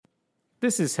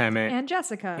This is Hemet. And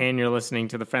Jessica. And you're listening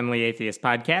to the Friendly Atheist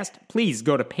Podcast. Please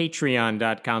go to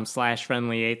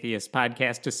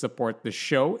patreon.com/friendlyatheistpodcast to support the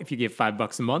show. If you give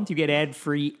 $5 a month, you get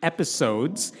ad-free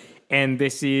episodes. And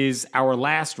this is our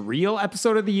last real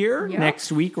episode of the year. Yep.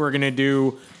 Next week, we're going to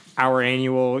do our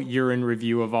annual year in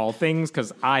review of all things,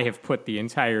 because I have put the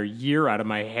entire year out of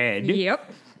my head.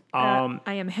 Yep. I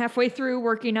am halfway through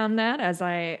working on that, as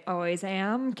I always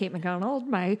am. Kate McDonald,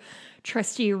 my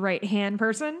trusty right-hand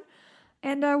person.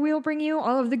 And we'll bring you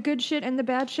all of the good shit and the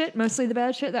bad shit, mostly the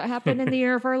bad shit that happened in the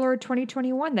year of our Lord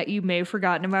 2021 that you may have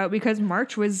forgotten about because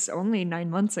March was only 9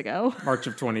 months ago. March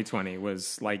of 2020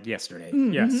 was like yesterday.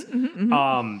 Yes.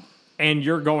 And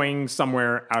you're going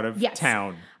somewhere out of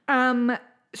town.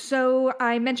 So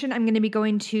I mentioned I'm going to be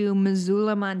going to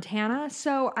Missoula, Montana.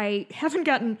 So I haven't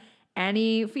gotten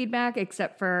any feedback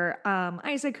except for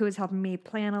Isaac, who is helping me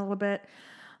plan a little bit.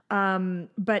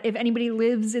 But if anybody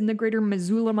lives in the greater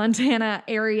Missoula, Montana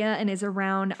area and is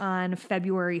around on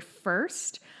February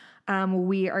 1st,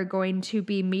 we are going to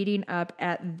be meeting up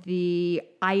at the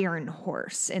Iron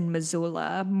Horse in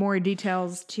Missoula. More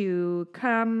details to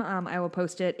come. I will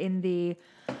post it in the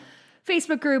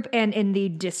Facebook group and in the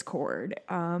Discord,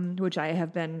 which I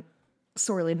have been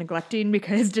sorely neglecting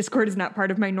because Discord is not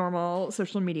part of my normal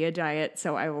social media diet.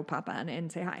 So I will pop on and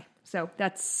say hi. So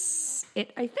that's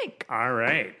it, I think. All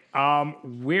right.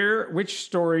 Which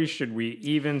story should we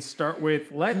even start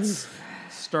with? Let's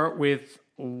start with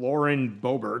Lauren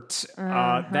Boebert,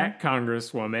 that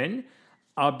congresswoman,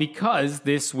 because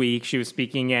this week she was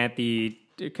speaking at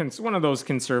one of those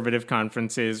conservative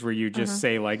conferences where you just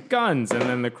say like guns and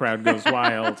then the crowd goes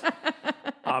wild.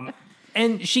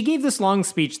 And she gave this long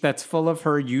speech that's full of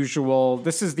her usual,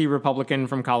 this is the Republican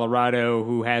from Colorado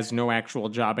who has no actual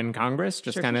job in Congress,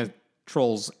 just kind of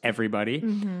trolls everybody.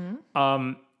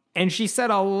 And she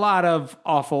said a lot of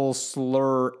awful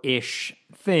slur-ish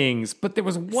things, but there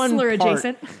was one slur part,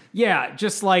 adjacent. Yeah,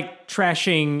 just like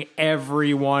trashing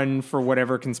everyone for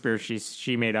whatever conspiracy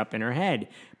she made up in her head.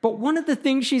 But one of the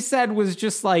things she said was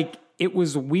just like, it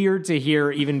was weird to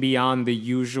hear even beyond the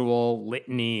usual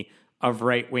litany of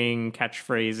right-wing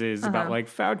catchphrases about like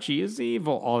Fauci is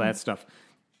evil, all that stuff.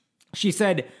 She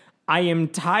said, I am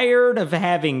tired of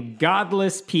having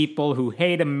godless people who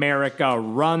hate America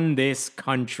run this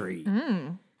country.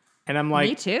 And I'm like,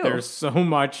 Me too. There's so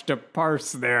much to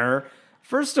parse there.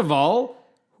 First of all,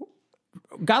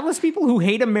 godless people who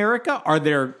hate America, are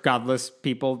there godless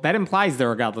people? That implies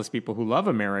there are godless people who love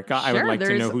America. Sure, I would like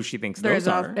to know who she thinks those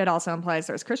are. It also implies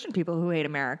there's Christian people who hate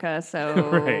America. So,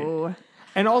 Right.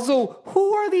 And also,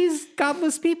 who are these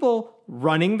godless people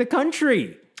running the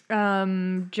country?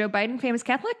 Joe Biden, famous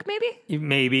Catholic, maybe?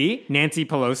 Maybe. Nancy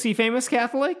Pelosi, famous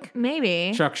Catholic?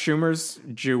 Maybe. Chuck Schumer's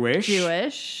Jewish. Who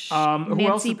else?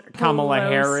 Nancy Kamala Pelosi.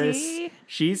 Harris.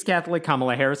 She's Catholic.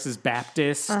 Kamala Harris is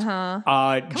Baptist. Jared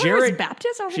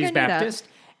Baptist? I don't think She's I knew Baptist.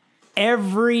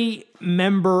 Every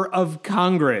member of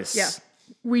Congress. Yeah.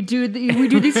 We do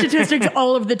these statistics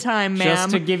all of the time, ma'am.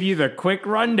 Just to give you the quick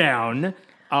rundown,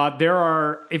 there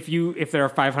are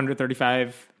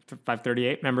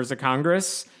 538 members of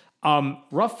Congress,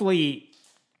 roughly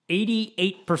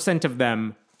 88% of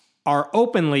them are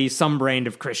openly some brand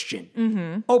of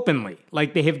Christian. Openly.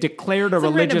 Like they have declared a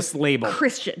religious label.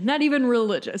 Christian, not even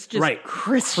religious, just right.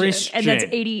 Christian. And that's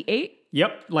 88?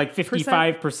 Yep, like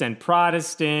 55%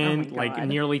 Protestant, like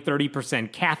nearly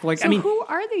 30% Catholic. So who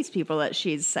are these people that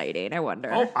she's citing, I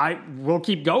wonder? Oh, I will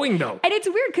keep going, though. And it's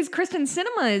weird because Kristen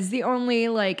Sinema is the only,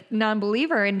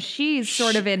 non-believer, and she's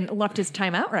sort of in leftist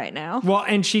timeout right now. Well,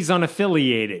 and she's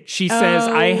unaffiliated. She says,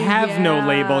 I have no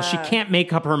label. She can't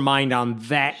make up her mind on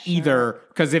that either,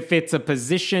 because if it's a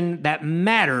position that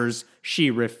matters, she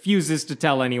refuses to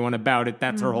tell anyone about it.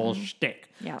 That's her whole shtick.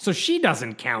 Yeah. So she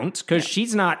doesn't count because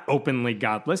she's not openly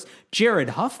godless. Jared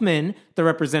Huffman, the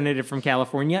representative from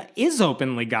California, is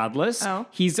openly godless. Oh.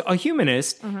 He's a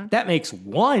humanist. That makes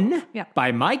one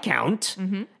by my count.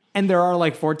 And there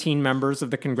are 14 members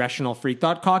of the Congressional Free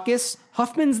Thought Caucus.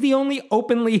 Huffman's the only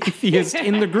openly atheist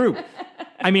in the group.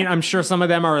 I mean, I'm sure some of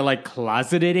them are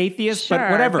closeted atheists, but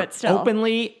whatever. But still.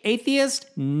 Openly atheist,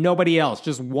 nobody else,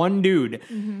 just one dude.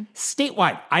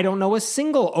 Statewide, I don't know a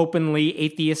single openly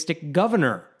atheistic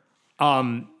governor.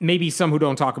 Maybe some who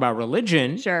don't talk about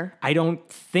religion. Sure. I don't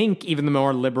think even the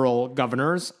more liberal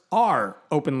governors are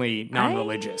openly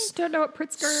non-religious. I don't know what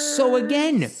Pritzker. So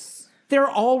again, they're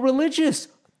all religious.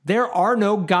 There are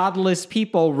no godless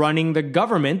people running the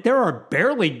government. There are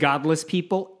barely godless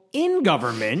people in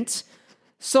government.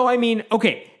 So, I mean,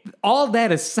 okay, all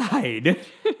that aside,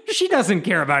 She doesn't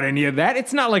care about any of that.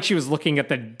 It's not like she was looking at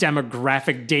the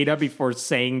demographic data before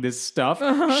saying this stuff.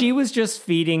 She was just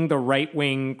feeding the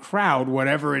right-wing crowd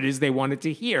whatever it is they wanted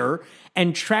to hear.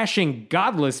 And trashing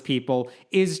godless people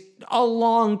is a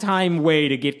long time way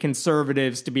to get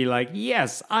conservatives to be like,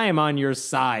 yes, I am on your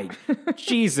side.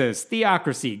 Jesus,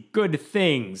 theocracy, good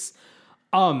things.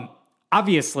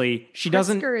 Obviously, she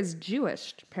doesn't... Pritzker is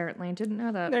Jewish, apparently. I didn't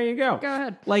know that. There you go. Go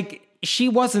ahead. Like, she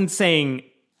wasn't saying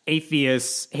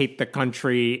atheists hate the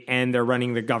country and they're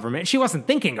running the government. She wasn't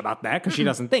thinking about that because she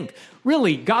doesn't think.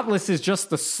 Really, godless is just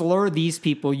the slur these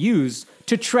people use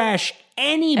to trash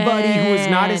anybody who is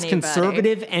not as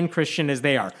conservative and Christian as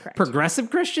they are. Correct. Progressive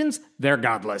Christians, they're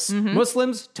godless.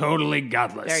 Muslims, totally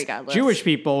godless. Very godless. Jewish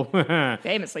people,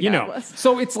 Famously you godless. know.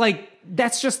 So it's like,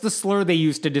 that's just the slur they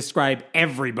use to describe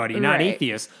everybody, not Right.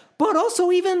 atheists. But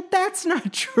also, even that's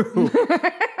not true.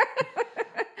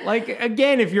 Like,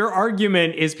 again, if your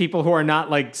argument is people who are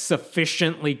not, like,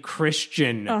 sufficiently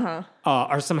Christian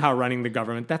are somehow running the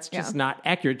government, that's just not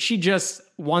accurate. She just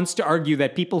wants to argue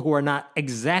that people who are not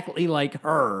exactly like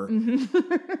her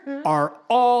are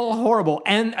all horrible.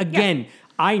 And again,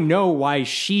 I know why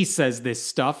she says this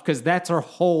stuff, because that's her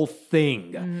whole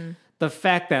thing. The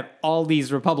fact that all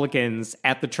these Republicans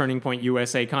at the Turning Point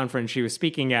USA conference she was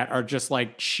speaking at are just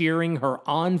like cheering her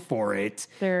on for it.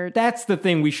 That's the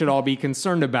thing we should all be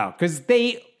concerned about, because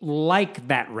they like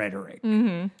that rhetoric.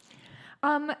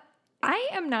 I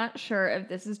am not sure if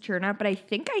this is true or not, but I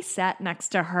think I sat next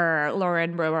to her,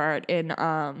 Lauren Boebert, in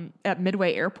at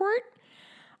Midway Airport.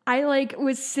 I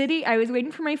was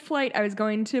waiting for my flight. I was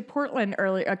going to Portland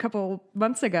a couple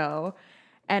months ago.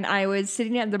 And I was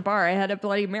sitting at the bar. I had a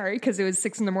Bloody Mary because it was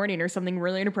 6 a.m. or something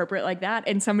really inappropriate like that.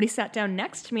 And somebody sat down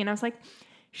next to me and I was like,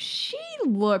 she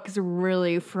looks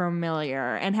really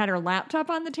familiar, and had her laptop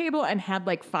on the table and had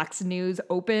like Fox News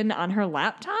open on her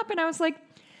laptop. And I was like,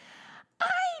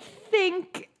 I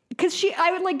think, because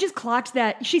I would like just clocked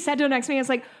that. She sat down next to me. I was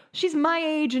like, she's my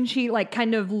age and she like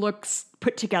kind of looks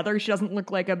put together. She doesn't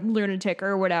look like a lunatic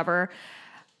or whatever.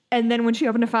 And then when she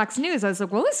opened to Fox News, I was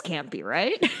like, well, this can't be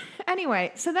right.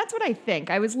 Anyway, so that's what I think.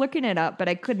 I was looking it up, but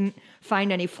I couldn't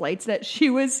find any flights that she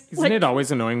was. Isn't it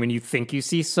always annoying when you think you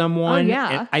see someone? Oh,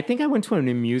 yeah. And I think I went to an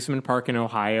amusement park in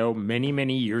Ohio many,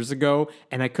 many years ago,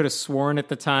 and I could have sworn at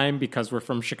the time, because we're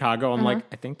from Chicago, I'm like,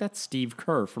 I think that's Steve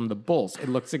Kerr from the Bulls. It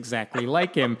looks exactly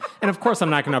like him. And of course, I'm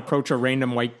not going to approach a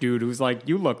random white dude who's like,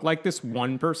 you look like this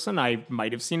one person I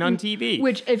might have seen on TV.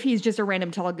 Which, if he's just a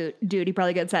random tall dude, he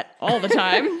probably gets that all the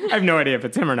time. I have no idea if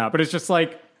it's him or not, but it's just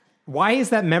like, why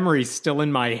is that memory still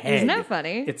in my head? Isn't that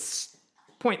funny? It's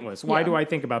pointless. Why do I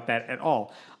think about that at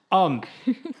all?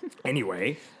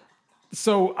 Anyway,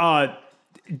 so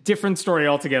different story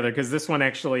altogether, because this one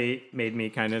actually made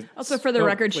me kind of... Also, for the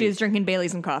record, she is drinking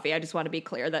Baileys and coffee. I just want to be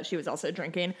clear that she was also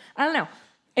drinking. I don't know.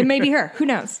 It may be her. Who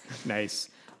knows? Nice.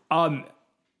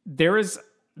 There is...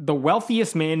 The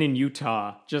wealthiest man in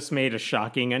Utah just made a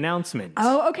shocking announcement.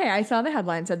 Oh, okay. I saw the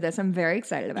headline said this. I'm very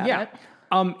excited about it.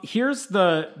 Here's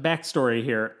the backstory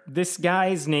here. This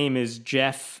guy's name is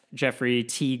Jeffrey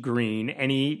T. Green,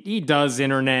 and he does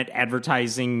internet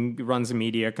advertising, runs a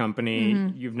media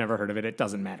company. You've never heard of it. It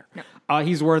doesn't matter. No.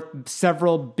 He's worth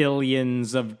several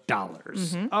billions of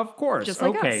dollars. Of course. Just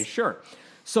like okay, us. sure.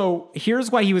 So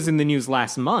here's why he was in the news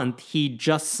last month. He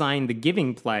just signed the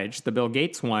Giving Pledge, the Bill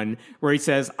Gates one, where he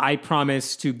says, I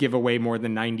promise to give away more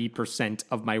than 90%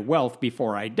 of my wealth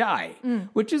before I die,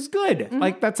 which is good.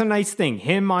 Like, that's a nice thing.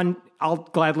 I'll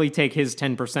gladly take his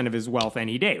 10% of his wealth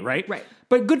any day, right? Right.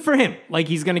 But good for him. Like,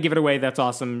 he's going to give it away. That's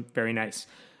awesome. Very nice.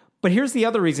 But here's the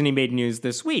other reason he made news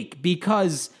this week,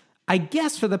 because I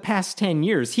guess for the past 10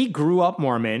 years, he grew up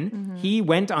Mormon. He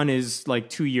went on his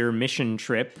 2-year mission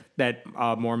trip that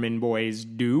Mormon boys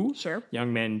do. Sure.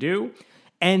 Young men do.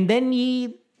 And then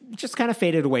he just kind of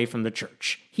faded away from the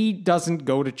church. He doesn't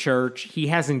go to church. He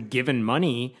hasn't given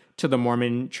money to the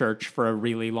Mormon church for a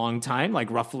really long time,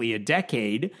 like roughly a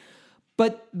decade.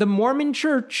 But the Mormon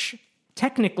church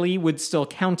technically would still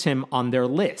count him on their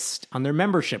list, on their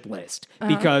membership list,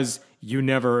 because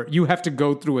you have to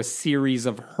go through a series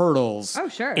of hurdles. Oh,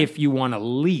 sure. If you want to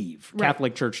leave. Right.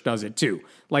 Catholic Church does it too.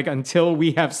 Like, until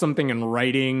we have something in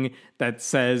writing that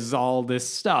says all this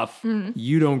stuff,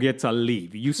 you don't get to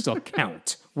leave. You still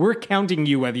count. We're counting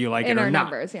you whether you like it or not. In our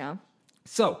numbers, yeah.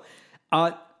 So,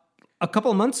 a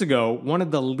couple of months ago, one of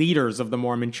the leaders of the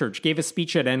Mormon Church gave a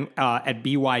speech at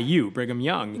BYU, Brigham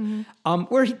Young,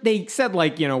 where they said,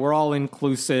 we're all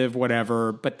inclusive,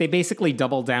 whatever, but they basically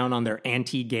doubled down on their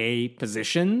anti-gay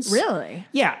positions. Really?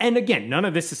 Yeah, and again, none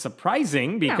of this is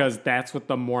surprising because that's what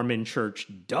the Mormon Church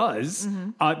does.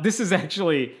 This is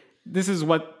actually This is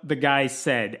what the guy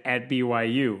said at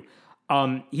BYU.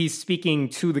 He's speaking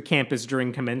to the campus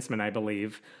during commencement, I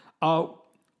believe.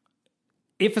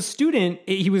 If a student,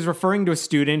 he was referring to a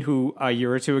student who a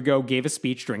year or two ago gave a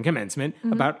speech during commencement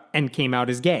about and came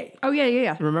out as gay. Oh,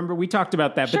 yeah. Remember, we talked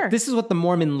about that. Sure. But this is what the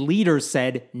Mormon leader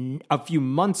said a few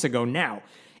months ago now.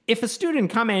 If a student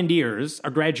commandeers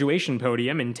a graduation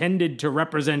podium intended to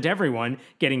represent everyone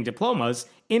getting diplomas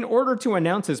in order to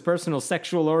announce his personal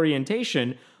sexual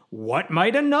orientation, what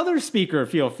might another speaker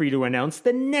feel free to announce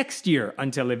the next year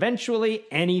until eventually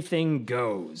anything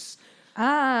goes?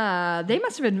 They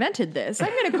must have invented this. I'm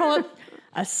going to call it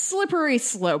a slippery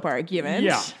slope argument.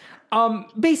 Yeah.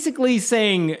 Basically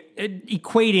saying,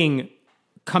 equating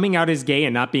coming out as gay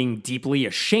and not being deeply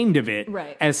ashamed of it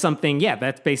Right. as something,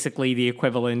 that's basically the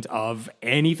equivalent of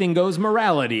anything goes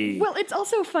morality. Well, it's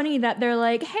also funny that they're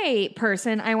like, hey,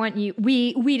 person, I want you,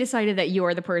 we decided that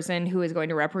you're the person who is going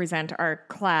to represent our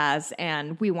class,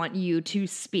 and we want you to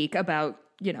speak about,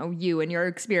 you and your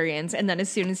experience. And then as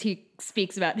soon as he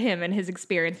speaks about him and his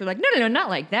experience, they're like, no, not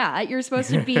like that. You're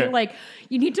supposed to be like,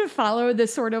 you need to follow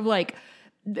this sort of like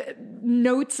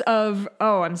notes of,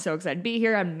 oh, I'm so excited to be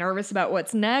here. I'm nervous about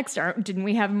what's next. Didn't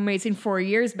we have an amazing 4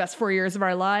 years, best 4 years of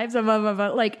our lives?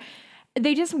 Like,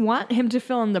 they just want him to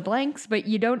fill in the blanks, but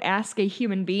you don't ask a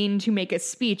human being to make a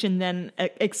speech and then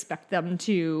expect them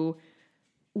to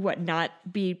not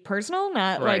be personal,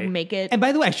 not like make it. And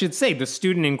by the way, I should say the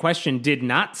student in question did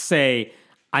not say,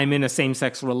 I'm in a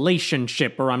same-sex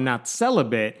relationship or I'm not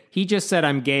celibate. He just said,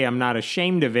 I'm gay, I'm not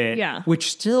ashamed of it. Yeah. Which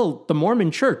still, the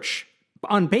Mormon church,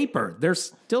 on paper, they're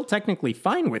still technically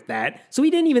fine with that. So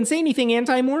he didn't even say anything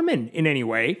anti-Mormon in any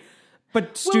way.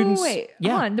 But students... Wait.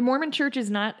 Hold on. The Mormon church is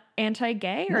not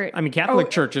anti-gay? Or Catholic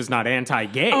church is not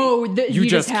anti-gay. You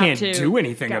just can't have to do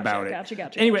anything Gotcha, about it.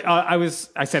 Gotcha. Anyway,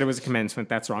 I said it was a commencement.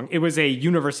 That's wrong. It was a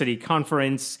university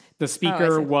conference. The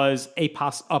speaker was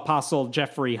Apostle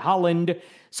Jeffrey Holland.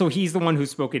 So he's the one who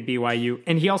spoke at BYU.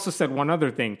 And he also said one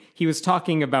other thing. He was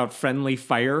talking about friendly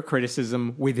fire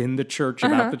criticism within the church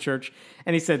about the church.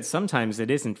 And he said sometimes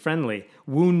it isn't friendly,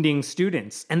 wounding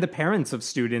students and the parents of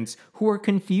students who are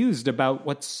confused about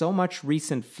what so much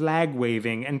recent flag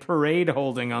waving and parade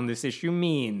holding on this issue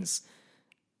means.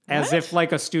 As if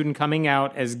like a student coming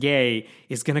out as gay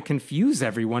is going to confuse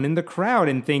everyone in the crowd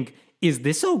and think, is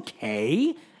this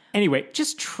okay? Anyway,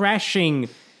 just trashing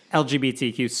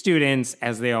LGBTQ students,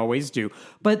 as they always do.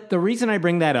 But the reason I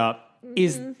bring that up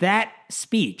is that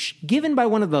speech, given by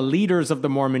one of the leaders of the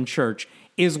Mormon church,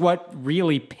 is what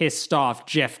really pissed off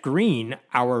Jeff Green,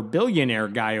 our billionaire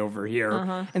guy over here.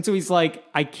 And so he's like,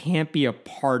 I can't be a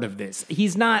part of this.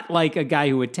 He's not like a guy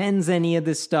who attends any of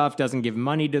this stuff, doesn't give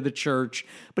money to the church,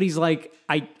 but he's like,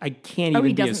 I can't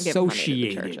even be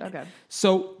associated. Okay.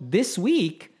 So this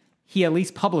week, he at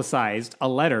least publicized a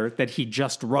letter that he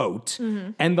just wrote.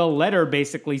 And the letter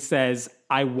basically says,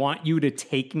 I want you to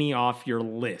take me off your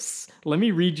lists. Let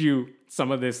me read you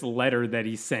some of this letter that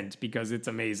he sent because it's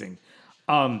amazing.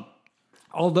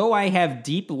 Although I have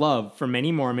deep love for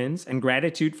many Mormons and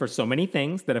gratitude for so many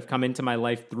things that have come into my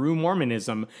life through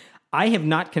Mormonism, I have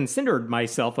not considered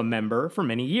myself a member for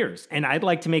many years, and I'd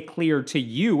like to make clear to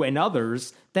you and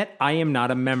others that I am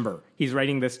not a member. He's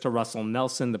writing this to Russell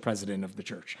Nelson, the president of the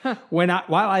church. While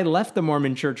I left the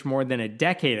Mormon church more than a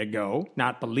decade ago,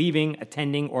 not believing,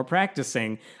 attending, or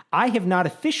practicing, I have not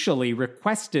officially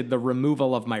requested the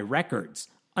removal of my records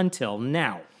until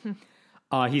now.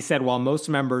 He said, while most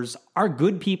members are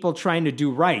good people trying to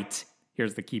do right,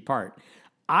 here's the key part,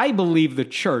 I believe the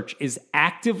church is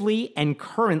actively and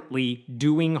currently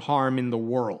doing harm in the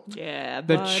world. Yeah,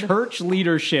 the church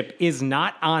leadership is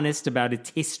not honest about its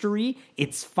history,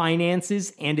 its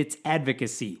finances, and its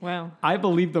advocacy. Wow. I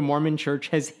believe the Mormon church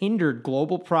has hindered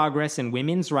global progress in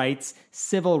women's rights,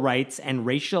 civil rights, and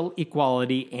racial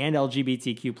equality and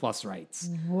LGBTQ plus rights.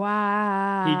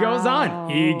 Wow.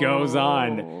 He goes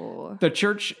on. The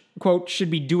church, quote, should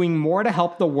be doing more to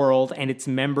help the world and its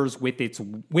members with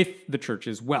the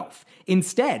church's wealth.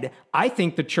 Instead, I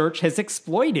think the church has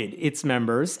exploited its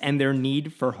members and their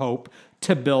need for hope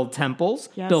to build temples,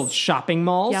 build shopping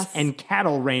malls and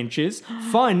cattle ranches,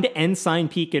 fund Ensign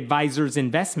Peak Advisors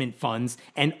investment funds,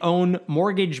 and own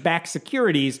mortgage-backed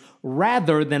securities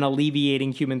rather than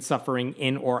alleviating human suffering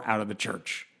in or out of the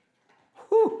church.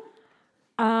 Whew.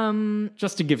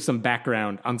 Just to give some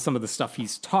background on some of the stuff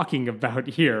he's talking about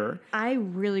here. I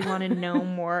really want to know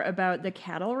more about the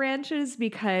cattle ranches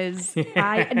because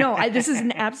this is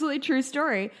an absolutely true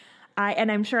story.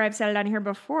 And I'm sure I've said it on here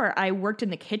before. I worked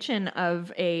in the kitchen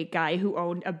of a guy who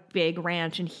owned a big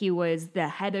ranch, and he was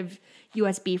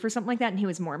US beef or something like that, and he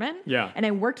was Mormon. Yeah. And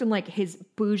I worked in like his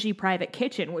bougie private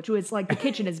kitchen, which was like the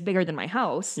kitchen is bigger than my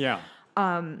house. Yeah.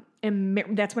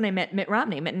 And that's when I met Mitt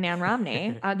and Nan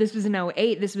Romney. This was in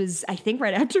 2008. This was, I think,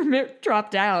 right after Mitt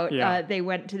dropped out. Yeah. They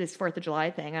went to this 4th of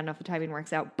July thing. I don't know if the timing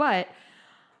works out, but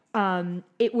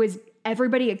it was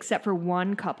everybody except for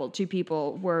one couple. 2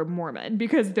 people were Mormon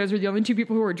because those were the only 2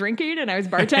 people who were drinking, and I was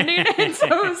bartending. And so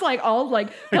it was like all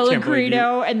like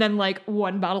Pellegrino and then like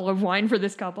 1 bottle of wine for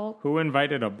this couple. Who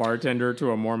invited a bartender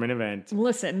to a Mormon event?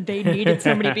 Listen, they needed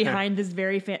somebody behind this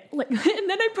very and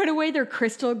then I put away their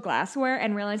crystal glassware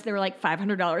and realized they were like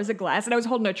 $500 a glass, and I was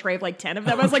holding a tray of like 10 of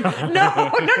them. I was like,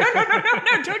 no,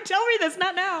 don't tell me this,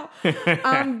 not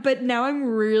now. But now I'm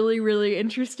really, really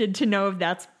interested to know if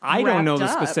that's I don't know the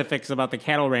wrapped up. specifics about the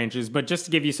cattle ranches, but just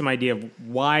to give you some idea of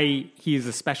why he's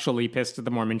especially pissed at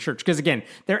the Mormon Church, because again,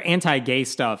 their anti-gay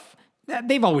stuff,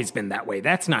 they've always been that way.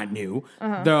 That's not new.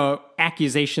 The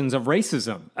accusations of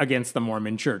racism against the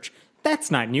Mormon Church,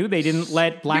 that's not new. They didn't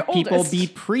let black people be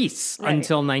priests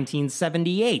until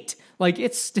 1978. Like,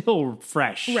 it's still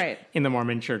fresh in the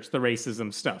Mormon Church, the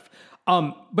racism stuff.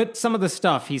 But some of the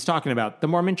stuff he's talking about, the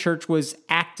Mormon Church was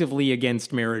actively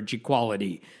against marriage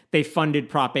equality. They funded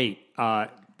Prop 8,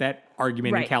 that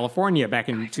argument in California back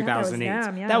in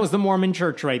 2008. That was the Mormon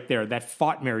Church right there that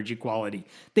fought marriage equality.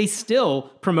 They still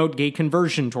promote gay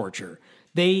conversion torture.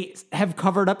 They have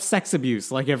covered up sex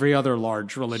abuse like every other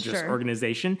large religious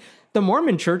organization. The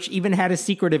Mormon Church even had a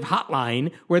secretive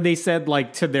hotline where they said,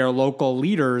 like, to their local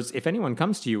leaders, if anyone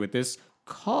comes to you with this,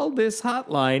 call this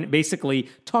hotline. Basically,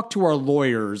 talk to our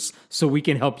lawyers so we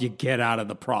can help you get out of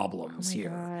the problems here.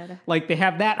 God. Like, they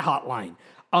have that hotline.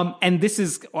 And this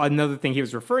is another thing he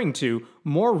was referring to.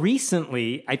 More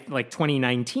recently, like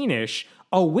 2019-ish,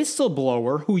 a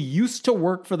whistleblower who used to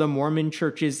work for the Mormon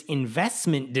Church's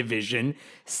investment division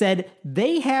said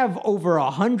they have over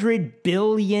 $100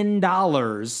 billion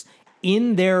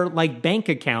in their like bank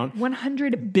account.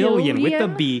 100 billion with a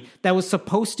B that was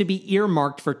supposed to be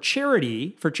earmarked for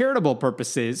charity, for charitable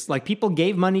purposes. Like, people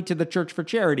gave money to the church for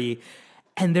charity,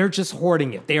 and they're just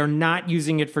hoarding it. They are not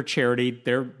using it for charity.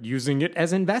 They're using it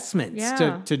as investments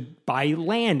to buy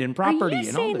land and property and all this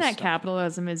stuff. Are you saying that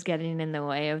capitalism is getting in the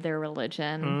way of their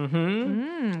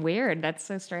religion? Weird. That's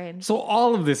so strange. So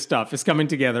all of this stuff is coming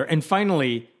together, and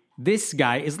finally, this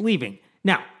guy is leaving.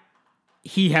 Now,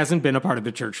 he hasn't been a part of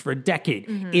the church for a decade.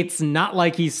 It's not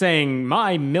like he's saying,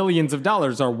 my millions of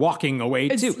dollars are walking away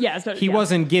too. He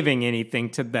wasn't giving anything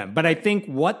to them. But I think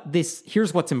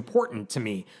here's what's important to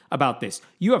me about this.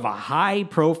 You have a high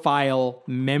profile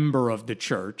member of the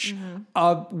church,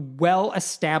 a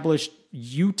well-established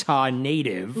Utah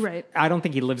native. Right. I don't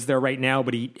think he lives there right now,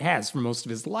 but he has for most of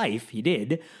his life. He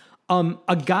did.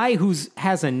 A guy who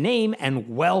has a name and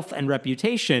wealth and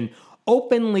reputation,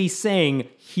 openly saying,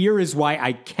 here is why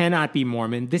I cannot be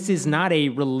Mormon. This is not a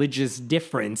religious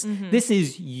difference. This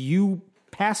is you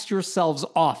passed yourselves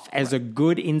off as a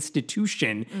good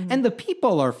institution, and the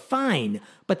people are fine,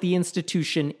 but the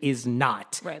institution is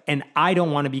not. And I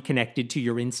don't want to be connected to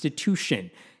your institution.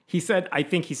 He said, I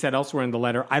think he said elsewhere in the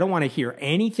letter, I don't want to hear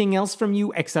anything else from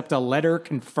you except a letter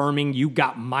confirming you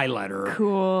got my letter.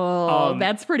 Cool.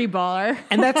 That's pretty baller.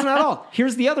 And that's not all.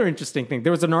 Here's the other interesting thing.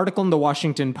 There was an article in the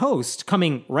Washington Post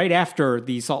coming right after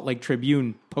the Salt Lake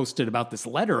Tribune posted about this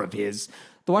letter of his.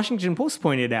 The Washington Post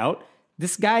pointed out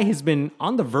this guy has been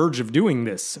on the verge of doing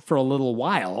this for a little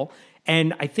while.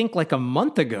 And I think like a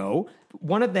month ago,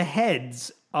 one of the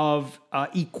heads of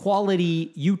Equality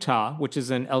Utah, which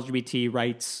is an LGBT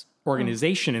rights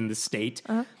organization in the state.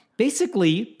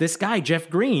 Basically, this guy, Jeff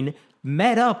Green,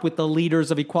 met up with the leaders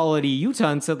of Equality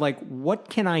Utah and said, like, what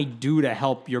can I do to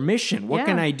help your mission? What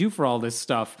can I do for all this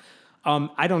stuff?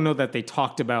 I don't know that they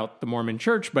talked about the Mormon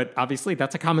Church, but obviously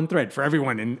that's a common thread for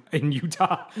everyone in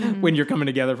Utah when you're coming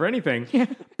together for anything.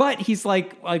 But he's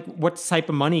like, what type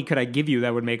of money could I give you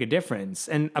that would make a difference?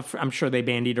 And I'm sure they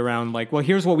bandied around like, well,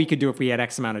 here's what we could do if we had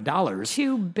X amount of dollars.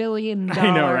 $2 billion.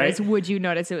 I know, right? Would you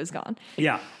notice it was gone?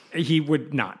 Yeah, he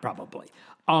would not probably.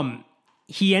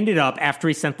 He ended up, after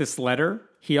he sent this letter,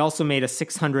 he also made a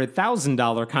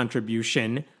 $600,000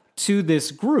 contribution to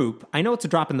this group. I know it's a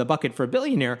drop in the bucket for a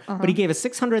billionaire, but he gave a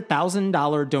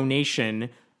 $600,000 donation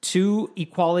to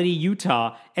Equality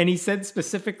Utah. And he said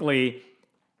specifically,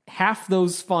 half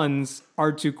those funds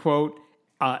are to, quote,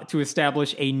 to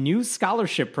establish a new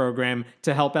scholarship program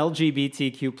to help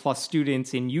LGBTQ plus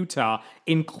students in Utah,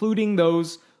 including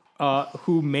those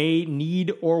who may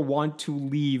need or want to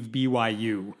leave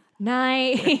BYU.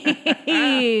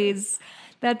 Nice.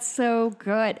 That's so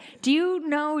good. Do you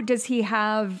know, does he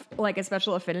have like a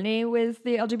special affinity with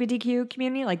the LGBTQ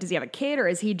community? Like, does he have a kid, or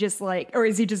is he just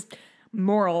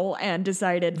moral and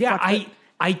decided, Yeah, fuck it.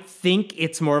 I think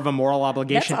it's more of a moral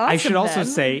obligation. That's I should awesome, also then.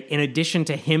 say, in addition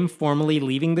to him formally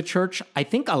leaving the church, I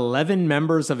think 11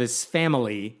 members of his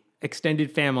family,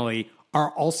 extended family,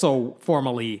 are also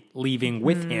formally leaving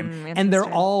with him. And they're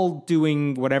interesting. all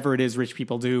doing whatever it is rich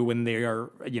people do when they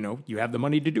are, you have the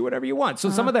money to do whatever you want.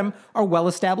 So some of them are well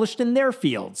established in their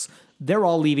fields. They're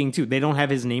all leaving too. They don't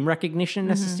have his name recognition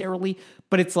necessarily,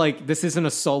 but it's like, this isn't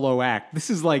a solo act. This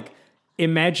is like,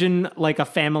 imagine like a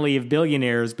family of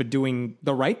billionaires, but doing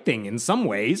the right thing in some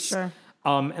ways. Sure.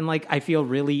 And like, I feel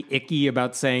really icky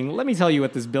about saying, let me tell you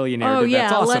what this billionaire Oh did. yeah,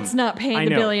 That's awesome. let's not paint I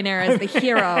the know. billionaire as the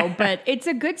hero, but it's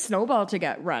a good snowball to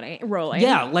get rolling.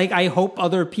 Yeah, like I hope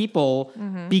other people,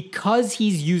 because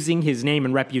he's using his name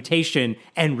and reputation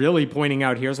and really pointing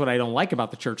out, here's what I don't like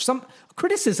about the church. Some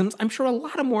criticisms I'm sure a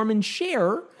lot of Mormons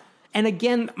share. And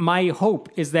again, my hope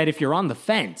is that if you're on the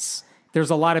fence, there's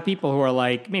a lot of people who are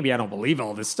like, maybe I don't believe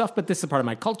all this stuff, but this is part of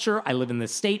my culture. I live in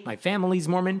this state. My family's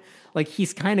Mormon. Like,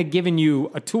 he's kind of giving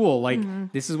you a tool. Like,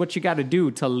 this is what you got to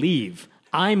do to leave.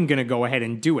 I'm going to go ahead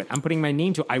and do it. I'm putting my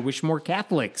name to it. I wish more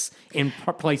Catholics in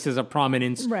places of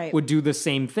prominence Right. would do the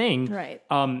same thing. Right.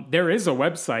 There is a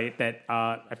website that,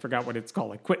 I forgot what it's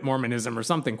called, like Quit Mormonism or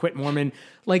something, Quit Mormon,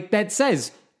 like that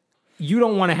says, you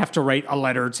don't want to have to write a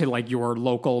letter to like your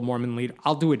local Mormon leader.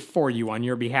 I'll do it for you on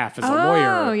your behalf as a lawyer.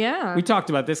 Oh, yeah. We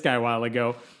talked about this guy a while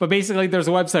ago. But basically, there's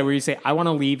a website where you say, I want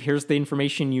to leave. Here's the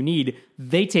information you need.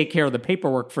 They take care of the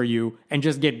paperwork for you and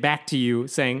just get back to you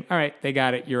saying, all right, they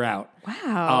got it. You're out.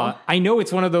 Wow. I know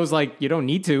it's one of those like, you don't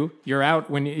need to. You're out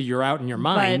when you're out in your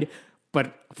mind.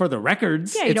 But for the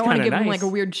records, Yeah, you it's don't want to kinda give him nice. like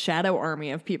a weird shadow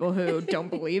army of people who don't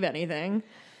believe anything.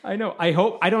 I know. I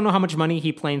don't know how much money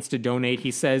he plans to donate.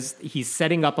 He says he's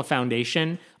setting up a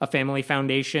foundation, a family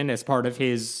foundation, as part of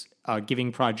his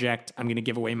giving project. I'm going to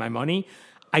give away my money.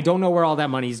 I don't know where all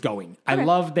that money's going. I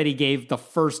love that he gave the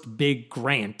first big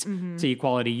grant to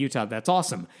Equality Utah. That's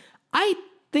awesome. I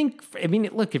mean,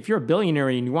 look, if you're a billionaire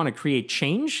and you want to create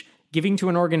change, giving to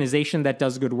an organization that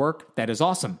does good work, that is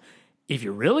awesome. If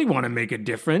you really want to make a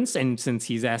difference, and since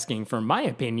he's asking for my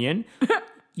opinion,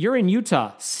 you're in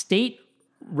Utah. State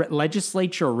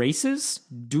legislature races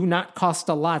do not cost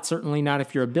a lot, certainly not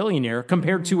if you're a billionaire,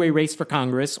 compared to a race for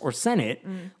Congress or Senate.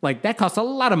 Like, that costs a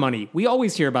lot of money. We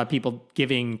always hear about people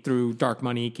giving through dark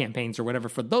money campaigns or whatever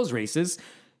for those races.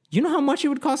 You know how much it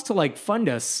would cost to like fund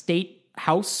a state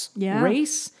house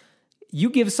race?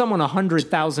 You give someone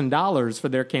 $100,000 for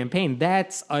their campaign.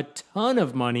 That's a ton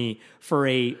of money for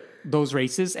those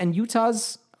races. And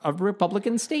Utah's a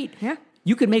Republican state. Yeah.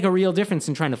 You could make a real difference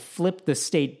in trying to flip the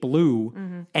state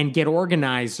blue and get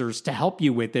organizers to help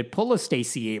you with it. Pull a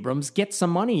Stacey Abrams, get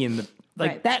some money in the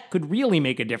that could really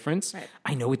make a difference. Right.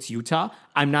 I know it's Utah.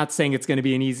 I'm not saying it's going to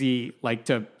be an easy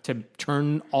to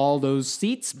turn all those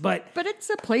seats, but it's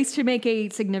a place to make a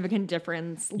significant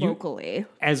difference locally.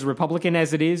 as Republican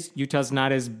as it is, Utah's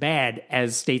not as bad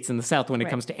as states in the South when it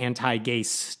comes to anti-gay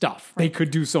stuff. They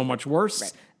could do so much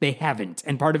worse. They haven't.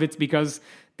 And part of it's because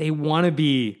they want to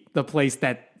be the place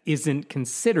that isn't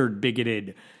considered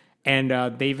bigoted.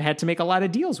 And they've had to make a lot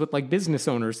of deals with like business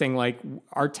owners saying like,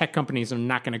 our tech companies are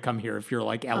not going to come here if you're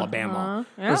like Alabama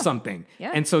or something.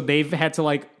 Yeah. And so they've had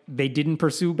to they didn't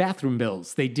pursue bathroom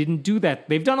bills. They didn't do that.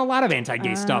 They've done a lot of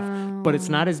anti-gay stuff, but it's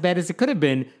not as bad as it could have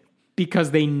been because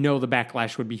they know the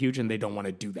backlash would be huge and they don't want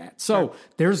to do that. So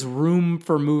there's room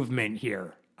for movement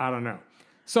here. I don't know.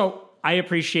 So I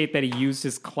appreciate that he used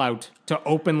his clout to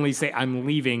openly say, I'm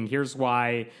leaving. Here's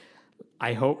why.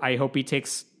 I hope he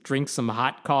drinks some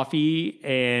hot coffee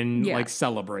and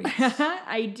celebrates.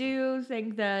 I do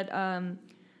think that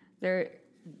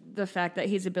the fact that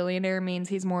he's a billionaire means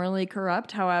he's morally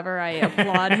corrupt. However, I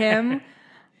applaud him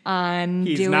on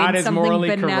He's doing not as something morally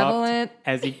benevolent corrupt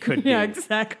as he could be. Yeah,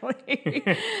 exactly.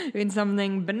 Doing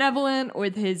something benevolent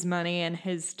with his money and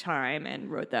his time,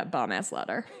 and wrote that bomb-ass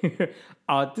letter.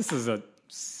 This is a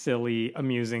silly,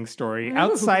 amusing story.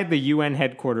 Outside the UN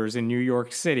headquarters in New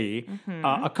York City,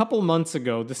 a couple months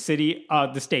ago, the state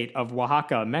of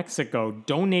Oaxaca, Mexico,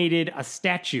 donated a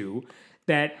statue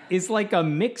that is like a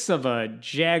mix of a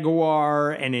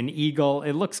jaguar and an eagle.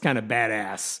 It looks kind of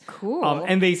badass. Cool.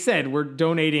 And they said, we're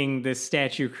donating this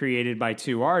statue created by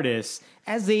two artists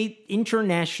as a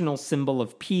international symbol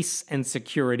of peace and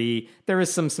security. There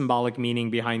is some symbolic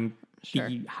meaning behind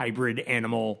the hybrid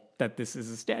animal that this is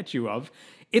a statue of.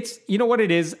 It's, you know what it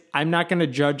is? I'm not going to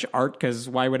judge art because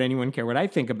why would anyone care what I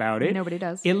think about it? Nobody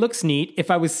does. It looks neat.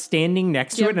 If I was standing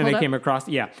next to it and I came across,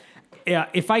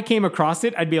 if I came across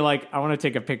it, I'd be like, I want to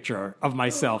take a picture of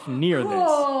myself near this.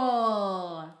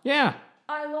 Oh, Yeah.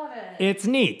 I love it. It's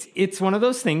neat. It's one of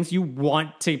those things you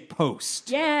want to post.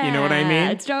 Yeah. You know what I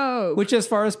mean? It's dope. Which, as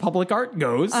far as public art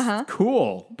goes,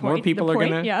 cool. More Point- people the are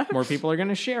point, gonna yeah. more people are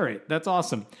gonna share it. That's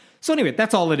awesome. So anyway,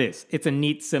 that's all it is. It's a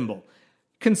neat symbol.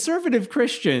 Conservative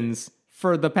Christians,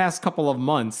 for the past couple of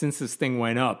months since this thing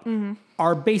went up,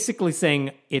 are basically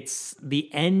saying it's the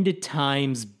end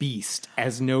times beast,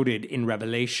 as noted in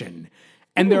Revelation.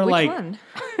 And they're Which like, one?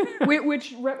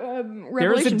 which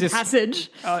Revelation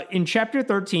passage? In chapter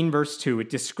 13, verse 2, it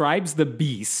describes the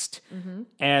beast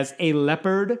as a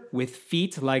leopard with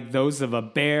feet like those of a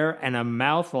bear and a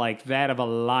mouth like that of a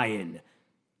lion.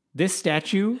 This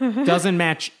statue doesn't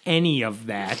match any of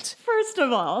that. First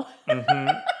of all.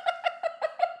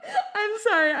 I'm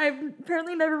sorry, I've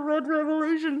apparently never read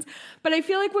Revelations, but I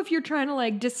feel like if you're trying to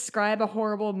like describe a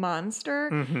horrible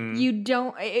monster, you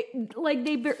don't like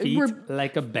Feet were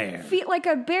like a bear. feet like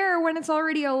a bear when it's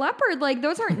already a leopard. Like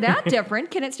those aren't that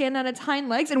different. Can it stand on its hind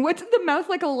legs? And what's the mouth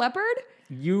like a leopard?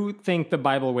 You think the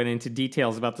Bible went into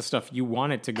details about the stuff you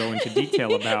want it to go into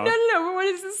detail about. No. But what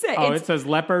does it say? Oh, it says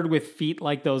leopard with feet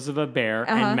like those of a bear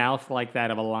and mouth like that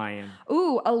of a lion.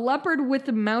 Ooh, a leopard with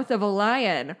the mouth of a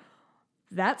lion.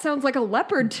 That sounds like a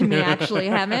leopard to me, actually,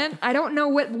 Hammond. I don't know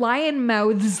what lion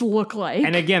mouths look like.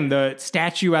 And again, the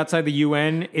statue outside the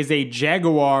UN is a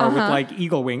jaguar with like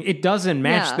eagle wing. It doesn't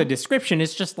match the description.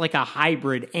 It's just like a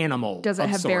hybrid animal. Does it of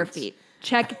have bare sorts. feet?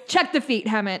 Check the feet,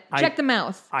 Hammond. Check the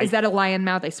mouth. Is that a lion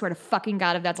mouth? I swear to fucking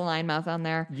God if that's a lion mouth on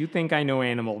there. You think I know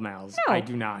animal mouths. No. I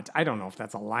do not. I don't know if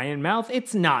that's a lion mouth.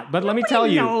 It's not. But let me Nobody tell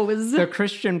you, knows. the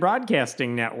Christian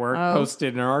Broadcasting Network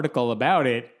posted an article about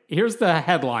it. Here's the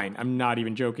headline. I'm not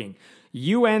even joking.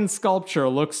 UN sculpture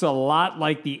looks a lot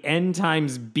like the end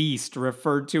times beast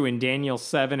referred to in Daniel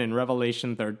 7 and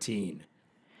Revelation 13.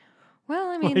 Well,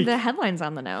 I mean, the headline's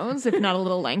on the nose, if not a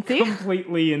little lengthy.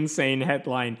 Completely insane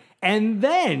headline. And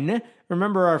then,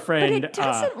 remember our But friend... it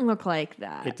doesn't look like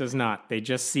that. It does not. They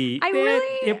just see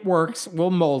Really? it works. We'll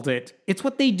mold it. It's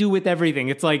what they do with everything.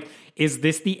 It's like, is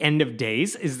this the end of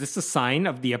days? Is this a sign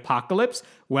of the apocalypse?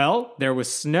 Well, there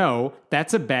was snow.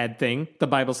 That's a bad thing. The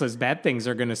Bible says bad things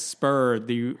are going to spur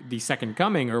the second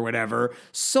coming or whatever.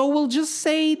 So we'll just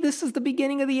say this is the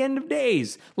beginning of the end of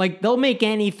days. Like, they'll make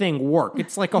anything work.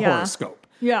 It's like a horoscope.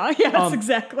 Yeah, yes,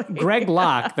 exactly. Greg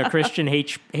Locke, the Christian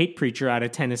hate preacher out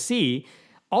of Tennessee,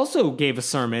 also gave a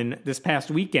sermon this past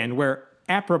weekend where,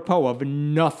 apropos of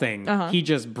nothing, he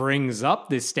just brings up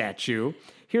this statue.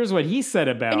 Here's what he said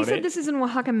about it. And he said this is in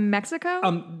Oaxaca,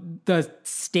 Mexico? The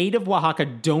state of Oaxaca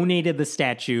donated the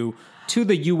statue to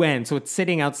the UN, so it's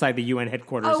sitting outside the UN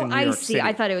headquarters in New York see. City.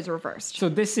 I thought it was reversed. So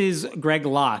this is Greg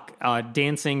Locke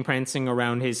dancing, prancing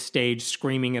around his stage,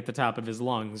 screaming at the top of his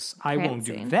lungs. I won't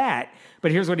do that.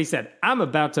 But here's what he said. I'm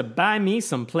about to buy me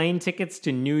some plane tickets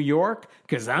to New York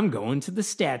because I'm going to the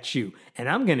statue, and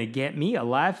I'm going to get me a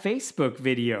live Facebook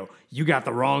video. You got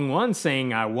the wrong one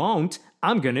saying I won't.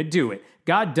 I'm going to do it.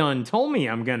 God done told me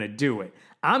I'm going to do it.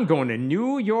 I'm going to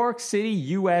New York City,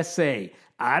 USA.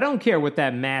 I don't care what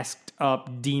that masked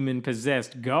up,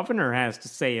 demon-possessed governor has to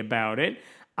say about it.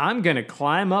 I'm going to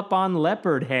climb up on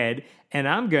Leopard Head, and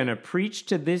I'm going to preach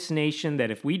to this nation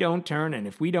that if we don't turn and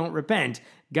if we don't repent,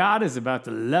 God is about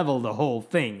to level the whole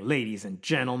thing, ladies and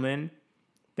gentlemen.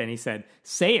 Then he said,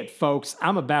 say it, folks.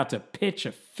 I'm about to pitch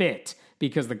a fit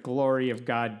because the glory of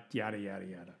God, yada, yada,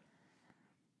 yada.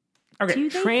 Okay,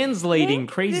 translating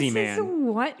Crazy Man. This is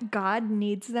what God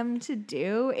needs them to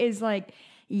do is like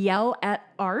yell at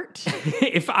art.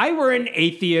 If I were an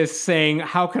atheist saying,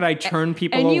 how could I turn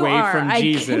people away from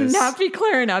Jesus? I cannot be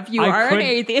clear enough. You are an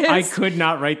atheist. I could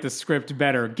not write the script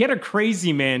better. Get a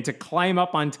crazy man to climb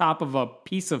up on top of a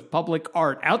piece of public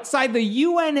art outside the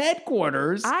UN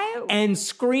headquarters and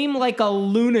scream like a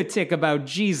lunatic about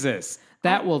Jesus.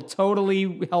 That will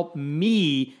totally help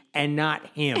me and not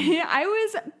him. I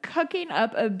was cooking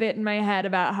up a bit in my head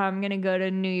about how I'm going to go to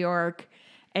New York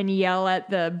and yell at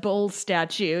the bull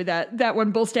statue, that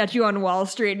one bull statue on Wall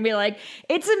Street, and be like,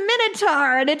 it's a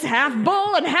minotaur and it's half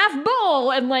bull and half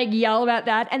bull, and like yell about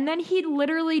that. And then he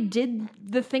literally did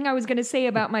the thing I was going to say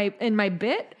about my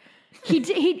bit. He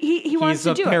wants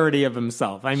to do it. He's a parody of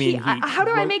himself. I mean, how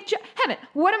do I make jokes? Heaven,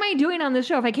 what am I doing on this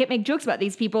show if I can't make jokes about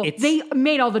these people? They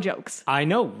made all the jokes. I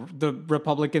know. The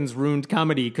Republicans ruined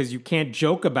comedy because you can't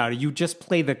joke about it. You just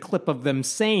play the clip of them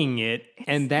saying it,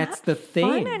 and that's the thing.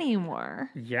 It's not fun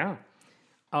anymore. Yeah.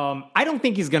 I don't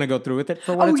think he's going to go through with it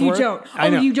for what it's worth.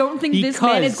 You don't think this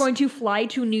man is going to fly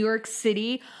to New York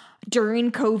City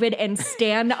during COVID and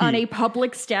stand on a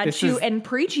public statue and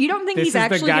preach? You don't think he's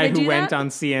actually going to do that? This is the guy who went on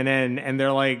CNN and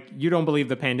they're like, you don't believe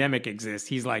the pandemic exists.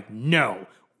 He's like, no.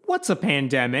 What's a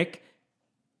pandemic?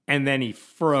 And then he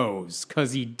froze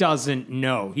because he doesn't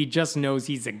know. He just knows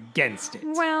he's against it.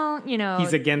 Well,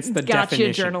 He's against the gotcha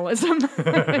definition. journalism.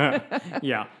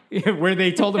 Yeah. Where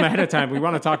they told him ahead of time, we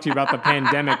want to talk to you about the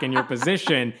pandemic and your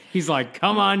position. He's like,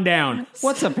 come on down.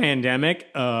 What's a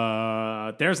pandemic?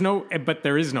 But there is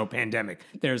no pandemic.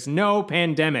 There's no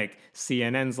pandemic.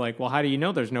 CNN's like, well, how do you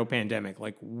know there's no pandemic?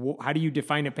 Like, how do you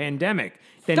define a pandemic?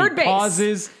 Then Third he base.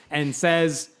 pauses and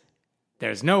says,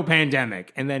 there's no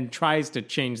pandemic, and then tries to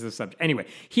change the subject. Anyway,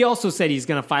 he also said he's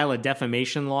going to file a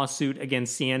defamation lawsuit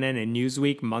against CNN and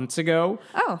Newsweek months ago.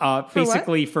 Oh, for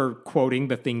basically for quoting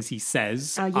the things he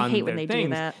says. Oh, you on hate when their they do things.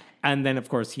 that. And then, of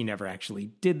course, he never actually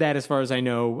did that, as far as I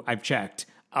know. I've checked.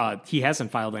 He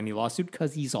hasn't filed any lawsuit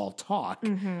because he's all talk.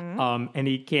 And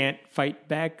he can't fight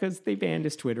back because they banned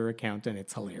his Twitter account, and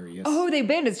it's hilarious. Oh, they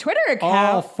banned his Twitter account.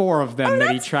 All 4 of them that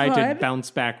he that's tried fun. to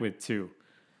bounce back with, too.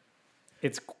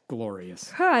 It's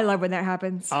glorious. Oh, I love when that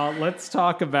happens. Let's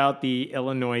talk about the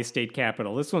Illinois state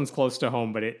capitol. This one's close to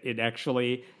home, but it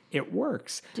actually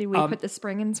works. Did we put the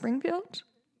spring in Springfield?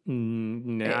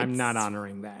 No, I'm not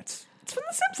honoring that. It's from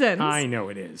The Simpsons. I know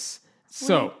it is.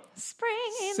 So, Spring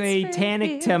in Satanic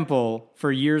Springfield. Temple,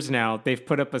 for years now, they've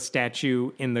put up a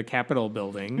statue in the Capitol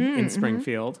building in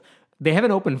Springfield. They have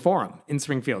an open forum in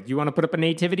Springfield. You want to put up a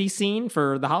nativity scene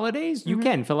for the holidays? You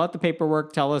can. Fill out the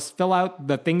paperwork. Fill out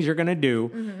the things you're going to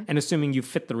do. And assuming you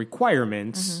fit the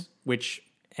requirements, which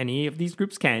any of these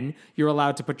groups can, you're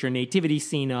allowed to put your nativity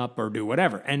scene up or do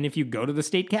whatever. And if you go to the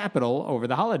state capitol over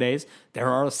the holidays, there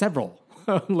are several.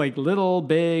 Like little,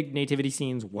 big nativity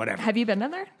scenes, whatever. Have you been in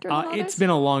there during the holidays? It's been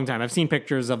a long time. I've seen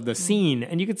pictures of the scene,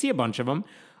 and you can see a bunch of them.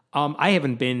 I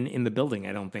haven't been in the building,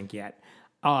 I don't think, yet.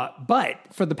 But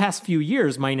for the past few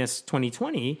years, minus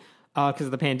 2020, because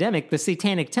of the pandemic, the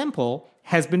Satanic Temple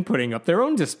has been putting up their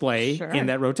own display in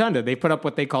that rotunda. They put up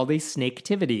what they called a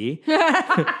snaketivity.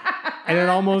 And it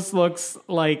almost looks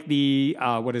like the,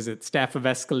 Staff of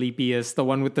Asclepius, the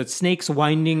one with the snakes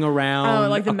winding around. Oh,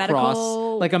 like the across,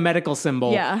 medical... like a medical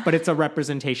symbol. Yeah. But it's a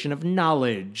representation of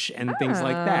knowledge and things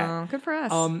like that. Oh, good for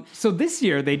us. So this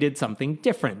year they did something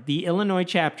different. The Illinois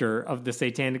chapter of the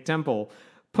Satanic Temple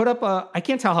put up I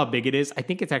can't tell how big it is. I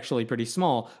think it's actually pretty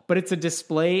small, but it's a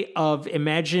display of,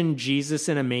 imagine Jesus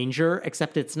in a manger,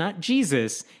 except it's not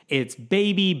Jesus, it's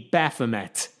baby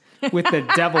Baphomet with the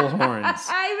devil horns.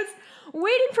 I was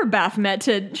waiting for Baphomet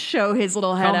to show his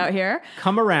little head out here.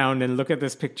 Come around and look at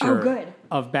this picture good.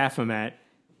 of Baphomet.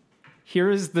 Here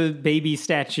is the baby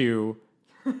statue.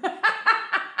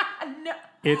 No.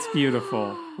 It's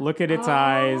beautiful. Look at its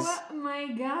eyes. Oh my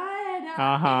God.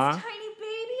 Uh-huh. It's tiny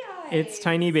baby eyes. It's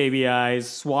tiny baby eyes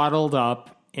swaddled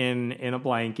up in a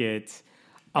blanket.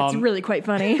 It's really quite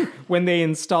funny. When they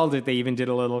installed it, they even did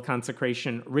a little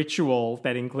consecration ritual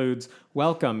that includes,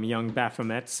 welcome, young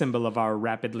Baphomet, symbol of our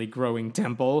rapidly growing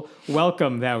temple.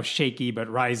 Welcome, thou shaky but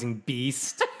rising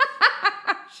beast.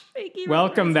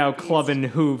 Welcome, thou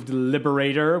cloven-hooved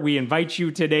liberator. We invite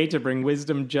you today to bring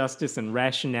wisdom, justice, and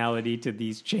rationality to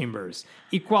these chambers.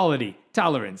 Equality,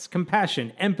 tolerance,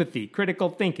 compassion, empathy, critical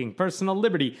thinking, personal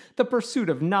liberty, the pursuit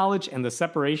of knowledge, and the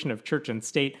separation of church and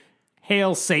state.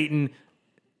 Hail Satan.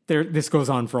 This goes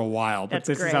on for a while, but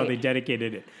this is how they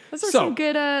dedicated it. Those are some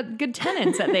good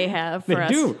tenets that they have for they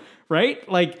us. do, right?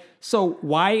 Like, so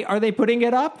why are they putting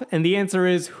it up? And the answer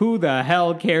is, who the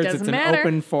hell cares? Doesn't It's an matter.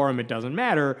 open forum. It doesn't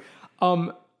matter.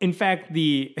 In fact,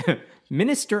 the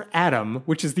Minister Adam,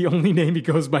 which is the only name he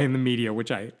goes by in the media, which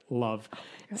I love,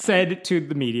 said to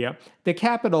the media, the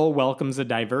Capitol welcomes a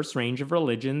diverse range of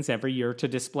religions every year to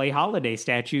display holiday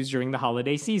statues during the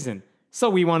holiday season. So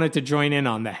we wanted to join in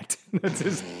on that. That's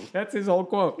his whole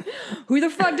quote. Who the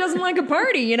fuck doesn't like a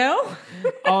party, you know?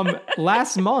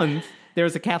 Last month,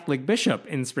 there's a Catholic bishop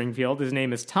in Springfield. His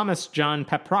name is Thomas John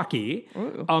Paprocki,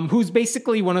 who's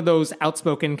basically one of those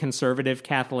outspoken conservative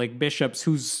Catholic bishops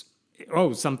who's,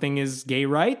 something is gay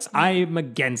rights? I'm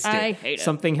against it. I hate it.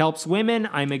 Something helps women?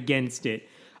 I'm against it.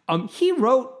 He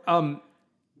wrote,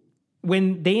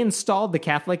 when they installed the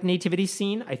Catholic nativity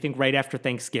scene, I think right after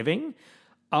Thanksgiving,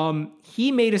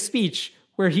 he made a speech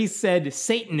where he said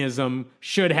Satanism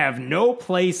should have no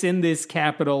place in this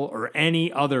capital or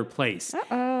any other place.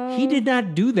 He did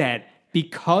not do that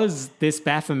because this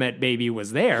Baphomet baby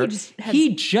was there.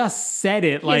 He just said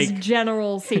it like... His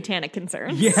general satanic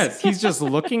concerns. Yes, he's just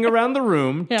looking around the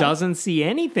room, doesn't see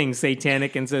anything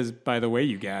satanic, and says, by the way,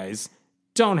 you guys,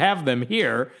 don't have them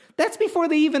here. That's before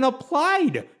they even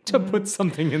applied to put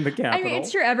something in the Capitol. I mean,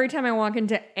 it's true. Every time I walk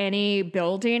into any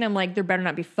building, I'm like, there better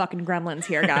not be fucking gremlins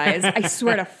here, guys. I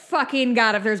swear to fucking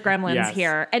God if there's gremlins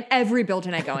here. And every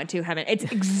building I go into, it's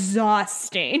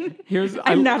exhausting.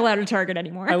 I'm not allowed to Target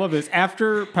anymore. I love this.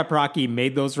 After Paprocki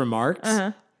made those remarks,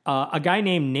 a guy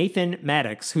named Nathan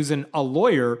Maddox, who's a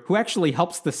lawyer who actually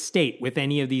helps the state with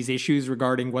any of these issues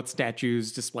regarding what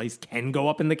statues, displays can go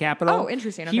up in the Capitol. Oh,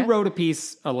 interesting. He Okay. wrote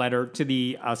a letter to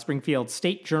the Springfield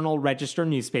State Journal Register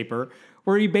newspaper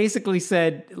where he basically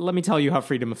said, let me tell you how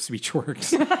freedom of speech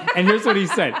works. And here's what he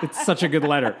said. It's such a good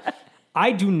letter.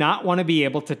 I do not want to be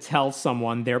able to tell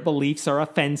someone their beliefs are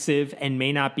offensive and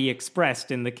may not be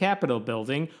expressed in the Capitol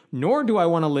building, nor do I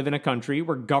want to live in a country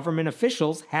where government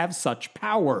officials have such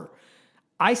power.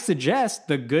 I suggest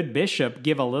the good bishop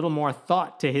give a little more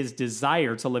thought to his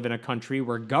desire to live in a country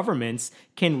where governments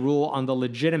can rule on the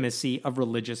legitimacy of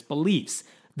religious beliefs.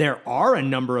 There are a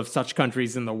number of such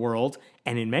countries in the world,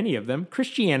 and in many of them,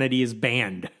 Christianity is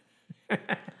banned.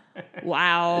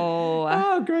 Wow.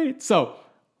 Oh, great. So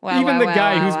Wow, even wow, the wow,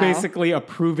 guy wow, who's wow. basically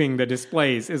approving the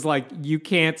displays is like, you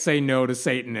can't say no to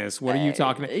Satanists. What are you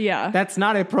talking about? yeah. That's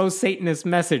not a pro-Satanist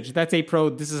message. That's a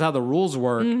this is how the rules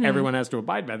work. Mm-hmm. Everyone has to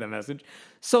abide by the message.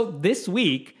 So this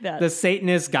week, That's- the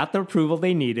Satanists got the approval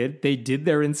they needed. They did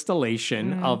their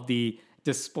installation Mm-hmm. of the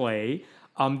display.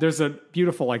 There's a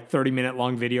beautiful 30-minute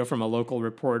long video from a local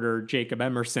reporter, Jacob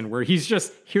Emerson, where he's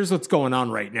just, here's what's going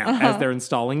on right now as they're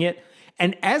installing it.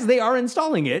 And as they are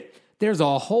installing it, there's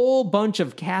a whole bunch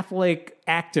of Catholic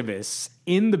activists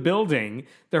in the building.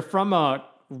 They're from a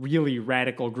really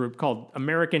radical group called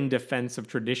American Defense of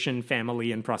Tradition,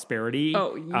 Family, and Prosperity.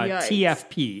 Oh, yikes.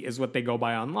 TFP is what they go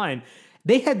by online.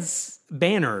 They had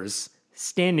banners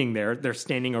standing there. They're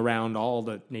standing around all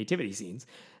the nativity scenes.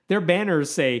 Their banners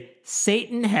say,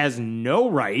 Satan has no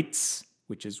rights,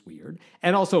 which is weird.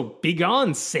 And also,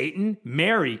 begone, Satan,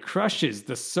 Mary crushes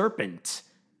the serpent.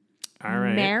 All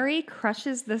right. Mary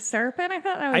crushes the serpent? I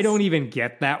thought that was... I don't even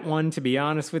get that one, to be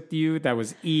honest with you. That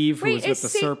was Eve who was with the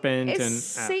serpent. Is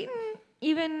Satan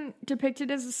even depicted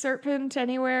as a serpent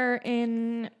anywhere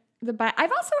in the Bible?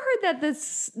 I've also heard that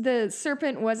the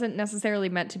serpent wasn't necessarily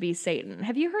meant to be Satan.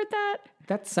 Have you heard that?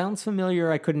 That sounds familiar.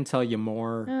 I couldn't tell you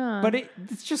more. But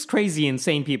it's just crazy,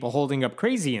 insane people holding up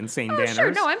crazy, insane banners.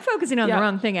 Sure. No, I'm focusing on Yeah. the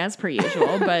wrong thing as per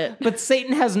usual, but... But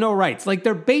Satan has no rights.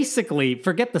 They're basically,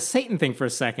 forget the Satan thing for a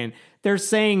second. They're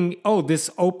saying, oh, this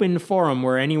open forum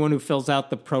where anyone who fills out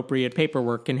the appropriate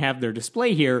paperwork can have their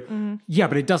display here. Yeah,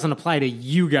 but it doesn't apply to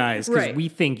you guys because Right. we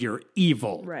think you're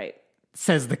evil, Right.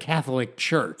 says the Catholic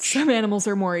Church. Some animals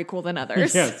are more equal than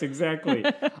others. Yes, exactly.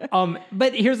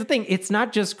 But here's the thing. It's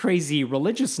not just crazy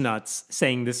religious nuts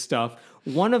saying this stuff.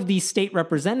 One of these state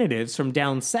representatives from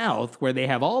down south, where they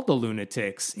have all the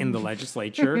lunatics in the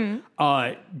legislature,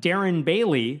 Darren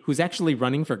Bailey, who's actually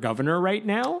running for governor right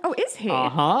now. Oh, is he?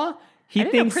 Uh-huh. He I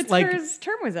didn't know thinks Pritzker's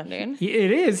term was ending.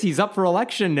 it is. He's up for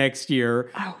election next year.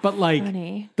 Oh, but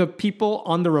funny. the people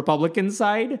on the Republican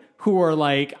side who are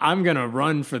like, I'm going to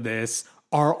run for this,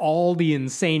 are all the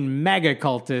insane mega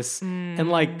cultists.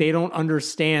 And they don't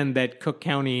understand that Cook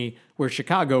County, where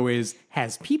Chicago is,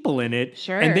 has people in it.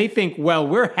 Sure. And they think, well,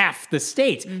 we're half the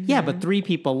state. Yeah, but 3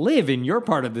 people live in your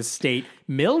part of the state.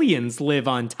 Millions live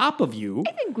on top of you.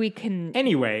 I think we can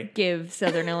Anyway. give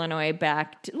Southern Illinois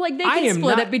back. They I can am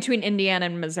split not- it between Indiana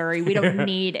and Missouri. We don't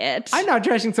need it. I'm not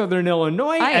trashing Southern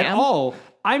Illinois I at am. all.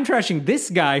 I'm trashing this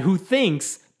guy who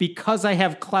thinks because I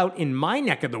have clout in my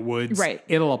neck of the woods, Right.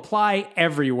 it'll apply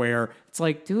everywhere. It's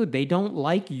like, dude, they don't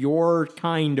like your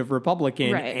kind of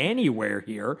Republican Right. anywhere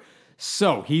here.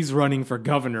 So he's running for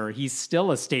governor. He's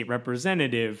still a state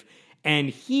representative. And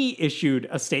he issued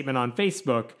a statement on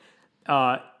Facebook.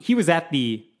 He was at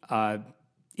the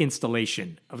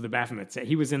installation of the Baphomet set.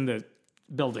 He was in the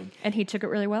building. And he took it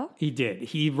really well. He did.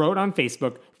 He wrote on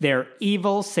Facebook, their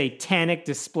evil, satanic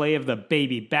display of the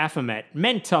baby Baphomet,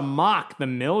 meant to mock the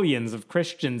millions of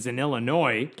Christians in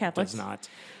Illinois, Catholics. does not,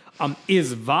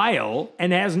 is vile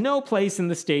and has no place in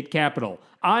the state capitol.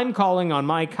 I'm calling on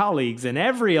my colleagues and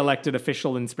every elected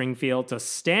official in Springfield to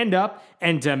stand up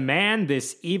and demand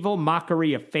this evil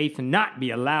mockery of faith not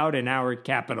be allowed in our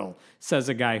capital, says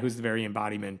a guy who's the very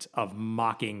embodiment of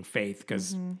mocking faith.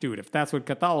 Because, dude, if that's what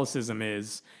Catholicism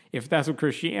is, if that's what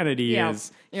Christianity Yeah.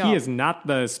 is, Yeah. he is not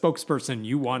the spokesperson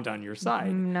you want on your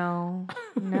side. No.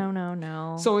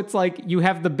 No. So it's like you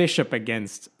have the bishop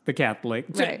against the Catholic,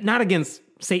 Right. not against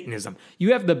Satanism.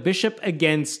 You have the bishop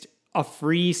against a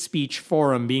free speech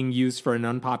forum being used for an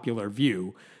unpopular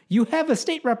view. You have a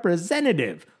state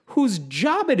representative whose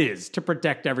job it is to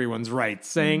protect everyone's rights,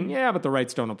 saying, yeah, but the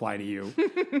rights don't apply to you.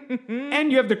 And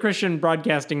you have the Christian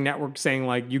Broadcasting Network saying,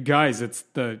 you guys, it's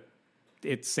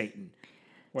Satan.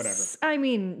 Whatever. I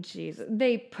mean, geez,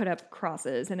 they put up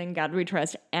crosses and in God we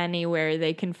trust anywhere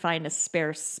they can find a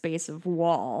spare space of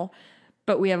wall.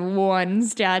 But we have one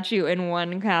statue in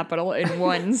one capital in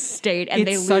one state, and It's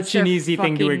they lose such an their easy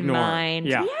thing to fucking ignore. Mind.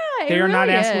 Yeah. They are not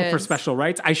really asking for is. special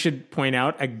rights. I should point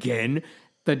out again,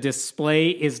 the display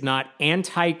is not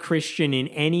anti-Christian in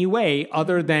any way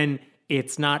other than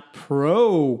it's not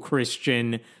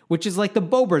pro-Christian, which is like the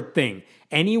Boebert thing.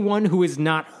 Anyone who is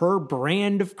not her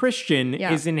brand of Christian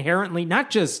is inherently not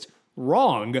just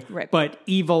wrong, but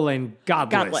evil and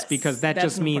godless. Because that That's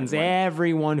just an means important one.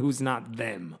 everyone who's not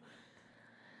them.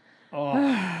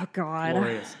 Oh, God.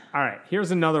 Glorious. All right,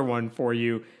 here's another one for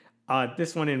you.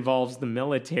 This one involves the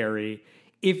military.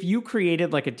 If you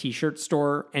created like a t-shirt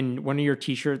store and one of your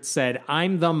t-shirts said,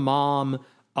 I'm the mom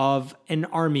of an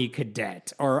Army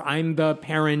cadet, or I'm the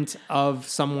parent of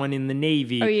someone in the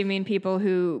Navy. Oh, you mean people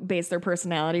who base their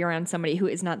personality around somebody who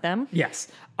is not them? Yes.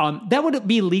 That would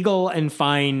be legal and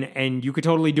fine, and you could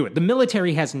totally do it. The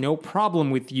military has no problem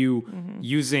with you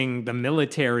using the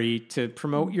military to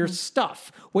promote your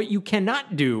stuff. What you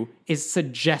cannot do is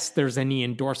suggest there's any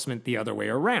endorsement the other way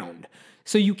around.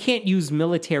 So you can't use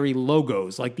military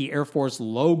logos, like the Air Force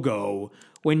logo,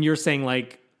 when you're saying,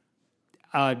 like,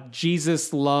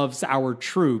 Jesus loves our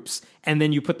troops, and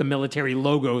then you put the military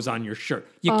logos on your shirt.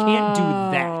 You can't do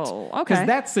that. okay. Because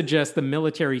that suggests the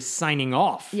military signing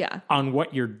off on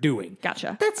what you're doing.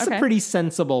 Gotcha. That's a pretty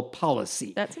sensible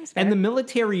policy. That seems fair. And the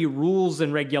military rules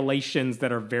and regulations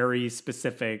that are very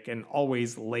specific and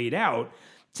always laid out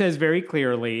says very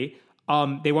clearly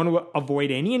they want to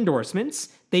avoid any endorsements.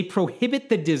 They prohibit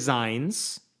the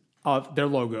designs of their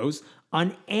logos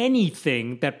on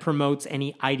anything that promotes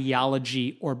any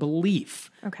ideology or belief.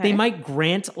 Okay. They might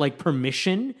grant like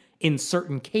permission in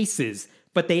certain cases,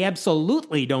 but they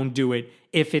absolutely don't do it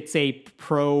if it's a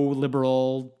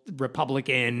pro-liberal,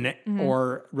 Republican,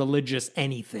 or religious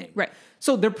anything. Right.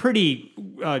 So they're pretty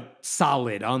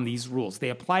solid on these rules. They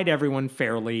apply to everyone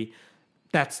fairly.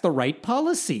 That's the right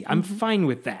policy. I'm fine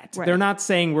with that. Right. They're not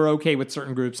saying we're okay with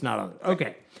certain groups, not others.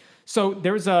 Okay. So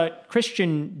there's a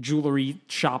Christian jewelry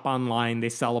shop online. They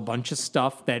sell a bunch of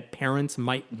stuff that parents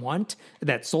might want,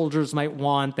 that soldiers might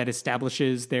want, that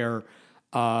establishes their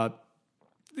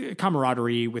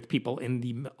camaraderie with people in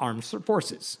the armed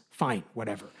forces. Fine,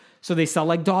 whatever. So they sell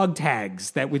like dog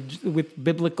tags that with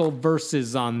biblical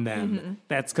verses on them.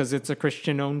 That's because it's a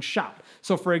Christian-owned shop.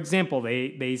 So for example,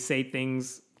 they say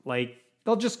things like,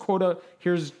 they'll just quote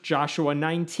here's Joshua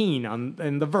 19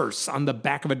 and the verse on the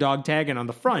back of a dog tag, and on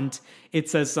the front, it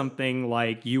says something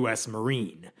like U.S.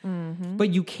 Marine.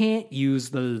 But you can't use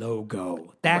the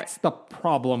logo. That's the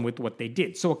problem with what they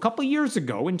did. So a couple years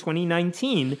ago, in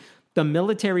 2019, the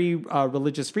Military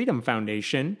Religion Freedom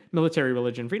Foundation,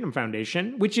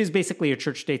 which is basically a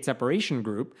church-state separation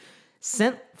group,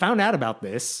 found out about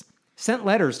this, sent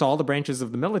letters to all the branches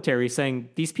of the military saying,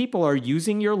 these people are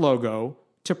using your logo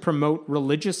to promote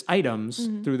religious items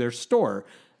through their store.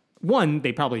 One,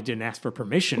 they probably didn't ask for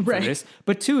permission for this,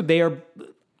 but two, they are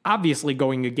obviously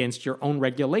going against your own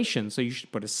regulations, so you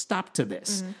should put a stop to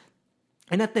this.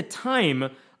 And at the time,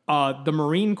 the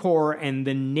Marine Corps and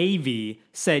the Navy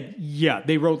said,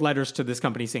 they wrote letters to this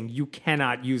company saying, you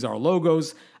cannot use our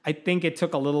logos. I think it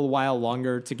took a little while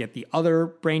longer to get the other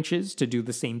branches to do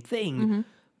the same thing.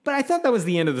 But I thought that was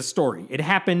the end of the story. It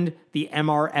happened, the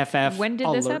MRFF. When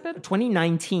did this happen?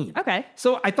 2019. Okay.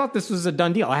 So I thought this was a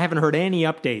done deal. I haven't heard any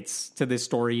updates to this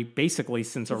story basically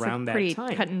since around that pretty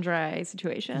time. Cut and dry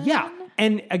situation. Yeah.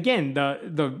 And again,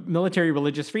 the Military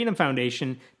Religious Freedom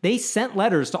Foundation, they sent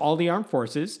letters to all the armed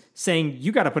forces saying,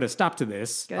 you got to put a stop to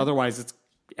this. Good. Otherwise,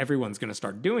 everyone's going to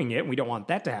start doing it. And we don't want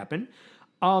that to happen.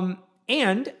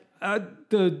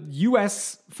 The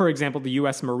U.S., for example, the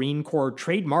U.S. Marine Corps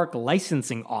Trademark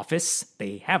Licensing Office,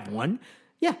 they have one.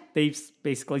 Yeah, they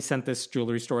basically sent this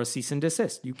jewelry store a cease and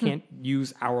desist. You can't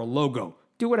use our logo.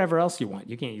 Do whatever else you want.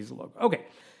 You can't use the logo. Okay,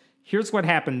 here's what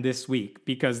happened this week,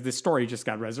 because this story just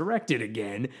got resurrected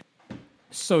again.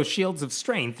 So Shields of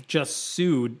Strength just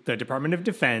sued the Department of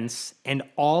Defense and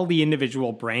all the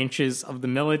individual branches of the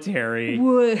military,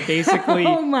 basically.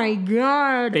 Oh my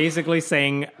God. Basically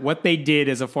saying what they did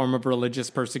is a form of religious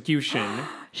persecution.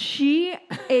 She,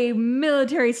 a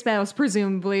military spouse,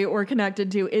 presumably, or connected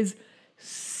to, is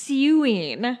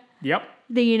suing Yep.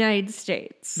 the United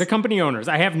States. The company owners.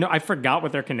 I forgot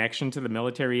what their connection to the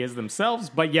military is themselves,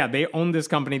 but yeah, they own this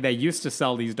company that used to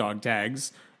sell these dog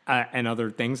tags and other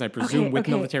things, I presume, with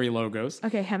military logos.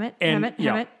 Okay, Hemet,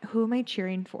 Yeah. who am I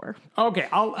cheering for? Okay,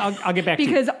 I'll get back to you.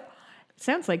 Because it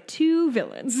sounds like two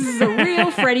villains. This is a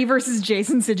real Freddy versus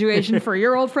Jason situation for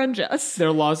your old friend Jess.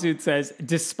 Their lawsuit says,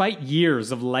 despite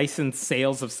years of licensed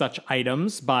sales of such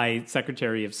items by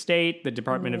Secretary of State, the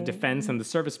Department of Defense, and the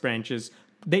service branches,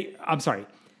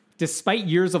 despite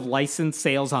years of licensed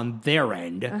sales on their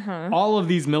end, all of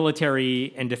these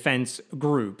military and defense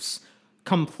groups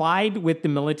complied with the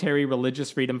Military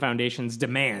Religious Freedom Foundation's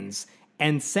demands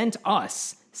and sent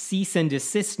us cease and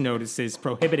desist notices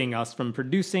prohibiting us from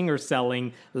producing or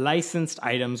selling licensed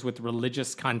items with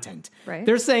religious content. Right.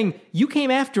 They're saying, you came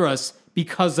after us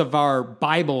because of our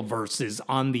Bible verses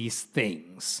on these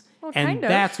things. Well, and kind of.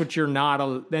 that's what you're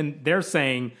not... Then they're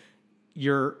saying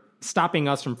you're stopping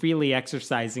us from freely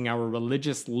exercising our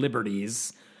religious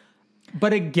liberties.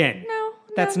 But again,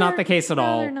 that's not the case at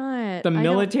all. They're not. The I don't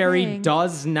military think.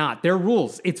 does not. Their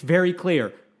rules, it's very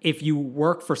clear. If you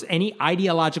work for any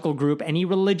ideological group, any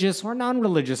religious or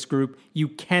non-religious group, you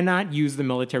cannot use the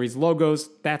military's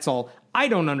logos. That's all. I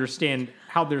don't understand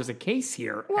how there's a case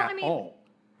here all.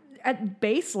 At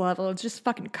base level, it's just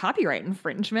fucking copyright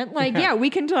infringement. Like, yeah,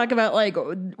 we can talk about like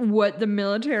what the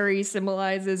military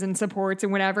symbolizes and supports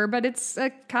and whatever, but it's a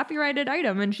copyrighted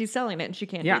item and she's selling it and she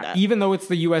can't do that. Even though it's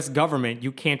the U.S. government,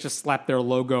 you can't just slap their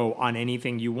logo on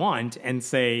anything you want and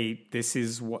say this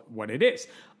is what it is.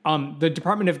 The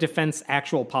Department of Defense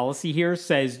actual policy here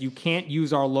says you can't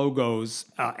use our logos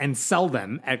and sell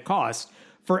them at cost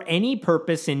for any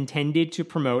purpose intended to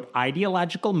promote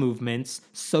ideological movements,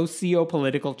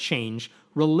 socio-political change,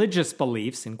 religious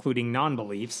beliefs, including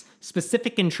non-beliefs,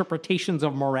 specific interpretations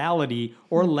of morality,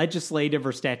 or legislative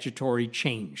or statutory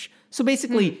change. So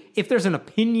basically, if there's an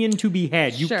opinion to be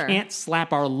had, you can't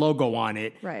slap our logo on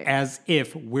it as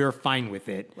if we're fine with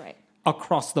it. Right.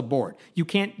 Across the board. You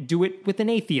can't do it with an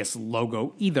atheist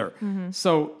logo either.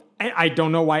 So I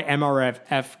don't know why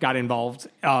MRFF got involved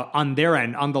on their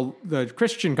end, on the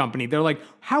Christian company. They're like,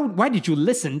 why did you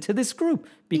listen to this group?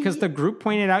 Because the group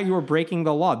pointed out you were breaking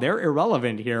the law. They're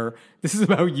irrelevant here. This is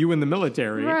about you and the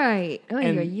military. Right.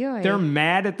 They're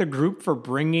mad at the group for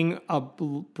bringing a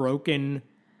broken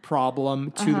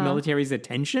problem to the military's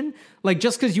attention. Like,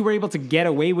 just because you were able to get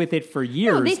away with it for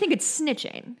years. No, they think it's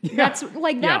snitching. That's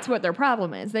what their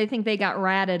problem is. They think they got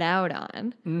ratted out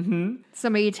on.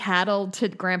 Somebody tattled to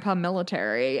Grandpa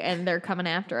Military and they're coming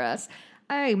after us.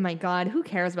 Oh my God, who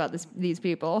cares about these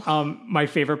people? My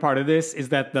favorite part of this is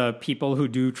that the people who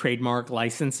do trademark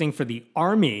licensing for the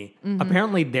Army,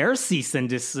 apparently their cease and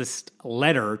desist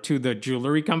letter to the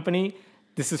jewelry company,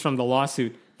 this is from the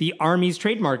lawsuit, the Army's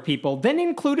trademark people then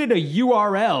included a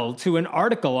URL to an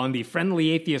article on the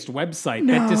Friendly Atheist website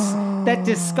that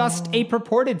discussed a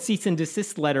purported cease and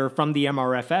desist letter from the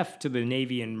MRFF to the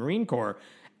Navy and Marine Corps.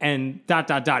 And ...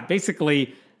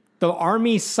 Basically, the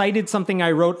Army cited something I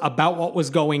wrote about what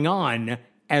was going on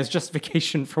as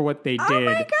justification for what they did. Oh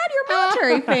my God, you're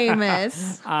military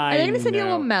famous. Are they going to send you a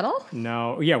little medal?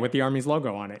 No. Yeah, with the Army's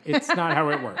logo on it. It's not how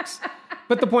it works.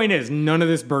 But the point is, none of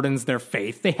this burdens their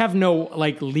faith. They have no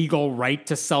legal right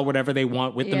to sell whatever they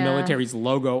want with the military's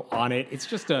logo on it. It's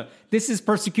just this is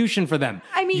persecution for them.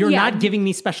 I mean, you're not giving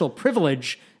me special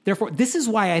privilege. Therefore, this is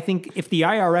why I think if the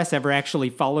IRS ever actually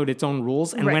followed its own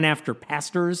rules and went after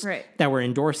pastors that were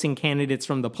endorsing candidates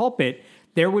from the pulpit,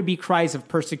 there would be cries of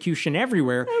persecution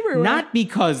everywhere. Not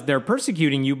because they're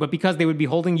persecuting you, but because they would be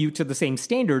holding you to the same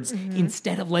standards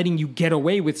instead of letting you get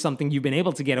away with something you've been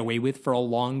able to get away with for a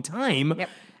long time.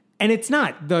 And it's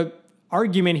not. The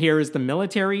argument here is the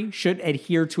military should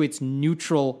adhere to its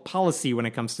neutral policy when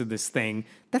it comes to this thing.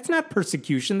 That's not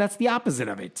persecution. That's the opposite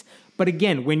of it. But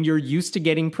again, when you're used to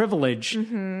getting privilege,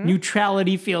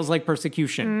 neutrality feels like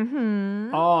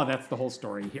persecution. Oh, that's the whole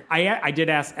story here. I did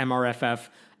ask MRFF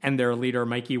and their leader,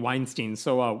 Mikey Weinstein.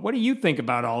 So what do you think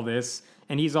about all this?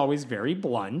 And he's always very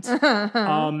blunt.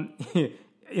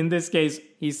 In this case,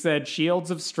 he said, Shields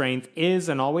of Strength is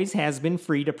and always has been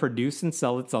free to produce and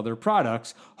sell its other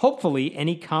products. Hopefully,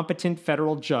 any competent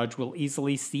federal judge will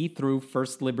easily see through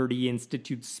First Liberty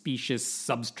Institute's specious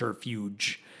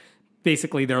subterfuge.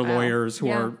 Basically, they're lawyers who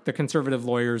are the conservative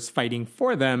lawyers fighting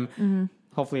for them.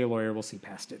 Hopefully, a lawyer will see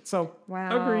past it. So,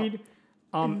 agreed.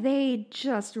 They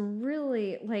just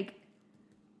really,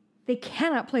 they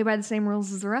cannot play by the same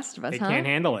rules as the rest of us, They can't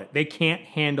handle it. They can't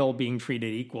handle being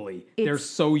treated equally. They're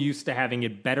so used to having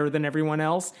it better than everyone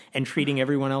else and treating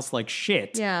everyone else like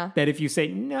shit that if you say,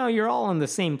 no, you're all on the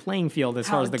same playing field as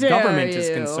far as the government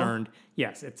is concerned,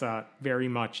 yes, it's very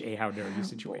much a how dare you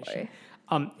situation.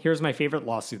 Here's my favorite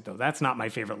lawsuit, though. That's not my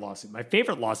favorite lawsuit. My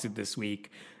favorite lawsuit this week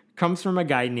comes from a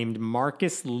guy named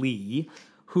Marcus Lee,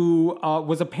 who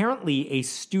was apparently a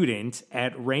student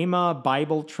at Rhema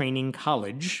Bible Training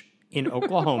College in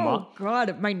Oklahoma. Oh,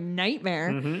 God, my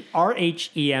nightmare.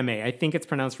 RHEMA. I think it's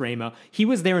pronounced Rhema. He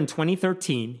was there in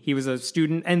 2013. He was a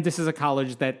student, and this is a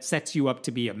college that sets you up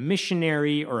to be a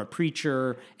missionary or a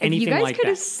preacher, anything like that. You guys could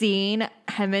have seen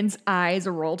Hemant's eyes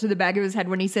roll to the back of his head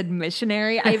when he said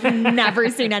missionary. I've never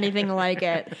seen anything like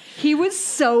it. He was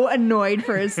so annoyed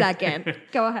for a second.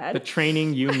 Go ahead. The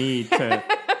training you need to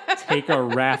take a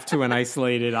raft to an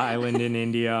isolated island in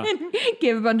India.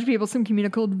 Give a bunch of people some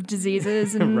communicable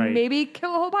diseases and Right. maybe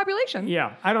kill a whole population.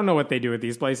 Yeah, I don't know what they do at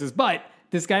these places, but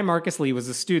this guy Marcus Lee was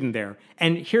a student there.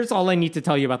 And here's all I need to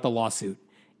tell you about the lawsuit.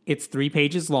 It's 3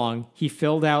 pages long. He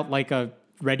filled out like a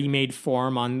ready-made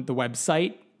form on the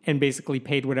website and basically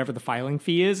paid whatever the filing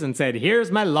fee is and said,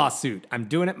 here's my lawsuit. I'm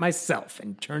doing it myself,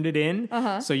 and turned it in.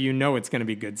 So you know it's going to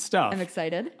be good stuff. I'm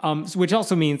excited. Which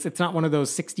also means it's not one of those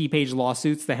 60-page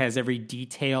lawsuits that has every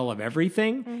detail of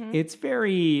everything. It's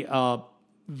very,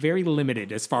 very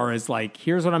limited as far as like,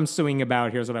 here's what I'm suing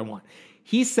about, here's what I want.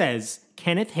 He says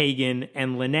Kenneth Hagin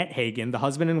and Lynette Hagin, the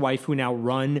husband and wife who now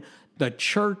run the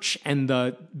church and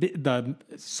the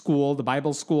school, the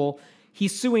Bible school,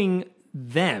 he's suing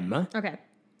them. Okay.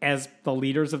 As the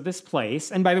leaders of this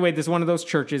place. And by the way, this is one of those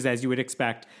churches, as you would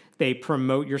expect. They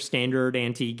promote your standard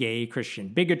anti-gay Christian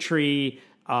bigotry.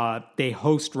 They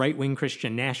host right-wing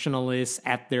Christian nationalists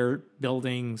at their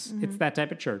buildings. It's that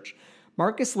type of church.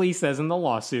 Marcus Lee says in the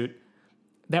lawsuit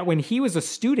that when he was a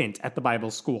student at the Bible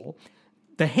school,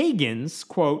 the Hagins,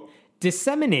 quote,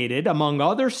 disseminated among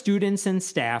other students and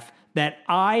staff that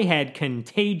I had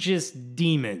contagious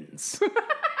demons.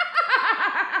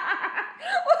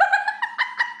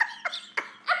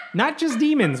 Not just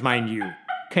demons, mind you.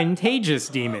 Contagious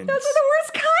demons. Those are the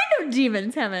worst kind of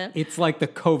demons, Hammett. It's like the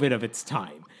COVID of its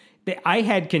time. I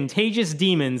had contagious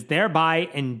demons, thereby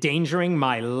endangering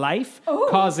my life,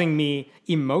 causing me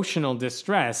emotional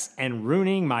distress, and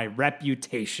ruining my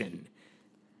reputation.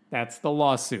 That's the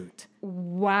lawsuit.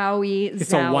 Wowie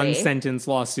It's a one-sentence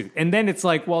lawsuit. And then it's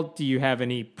like, well, do you have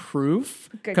any proof?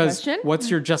 Good question.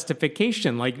 What's your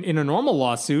justification? Like in a normal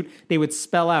lawsuit, they would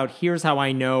spell out, here's how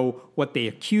I know what they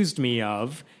accused me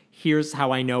of. Here's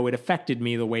how I know it affected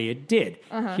me the way it did.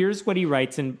 Here's what he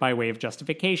writes in by way of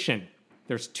justification.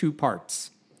 There's 2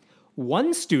 parts.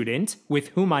 One student with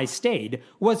whom I stayed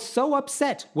was so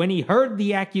upset when he heard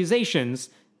the accusations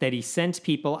that he sent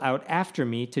people out after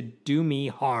me to do me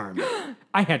harm.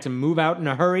 I had to move out in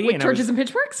a hurry. With torches and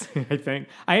pitchforks? I think.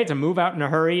 I had to move out in a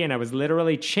hurry, and I was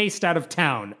literally chased out of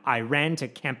town. I ran to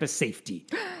campus safety.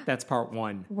 That's part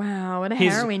 1. Wow, what a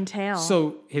harrowing tale.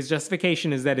 So his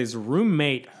justification is that his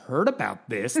roommate heard about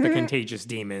this, the contagious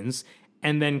demons,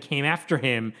 and then came after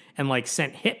him and like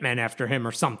sent hitmen after him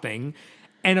or something.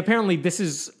 And apparently this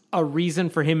is a reason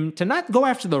for him to not go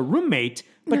after the roommate,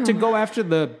 but to go after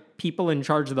the people in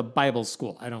charge of the Bible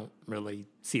school. I don't really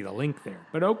see the link there.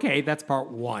 But okay, that's part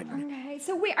 1. Okay,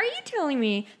 so wait, are you telling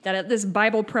me that at this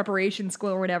Bible preparation school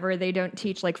or whatever, they don't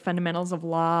teach like fundamentals of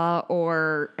law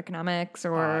or economics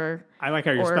or... I like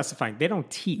how you're specifying. They don't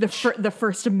teach. the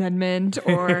First Amendment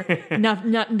or not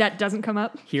that doesn't come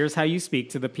up? Here's how you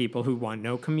speak to the people who want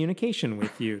no communication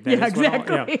with you. Yeah,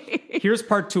 exactly. Here's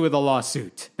part 2 of the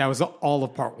lawsuit. That was all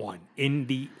of part 1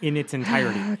 in its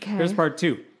entirety. Okay. Here's part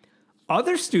 2.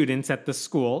 Other students at the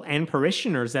school and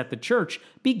parishioners at the church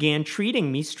began treating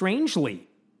me strangely,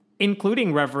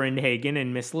 including Reverend Hagin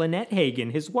and Miss Lynette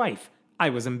Hagin, his wife. I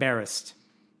was embarrassed.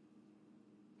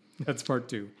 That's part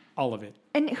 2. All of it.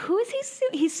 And who is he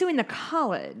suing? He's suing the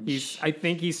college. I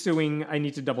think he's suing, I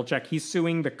need to double check. He's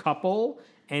suing the couple,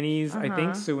 and he's, I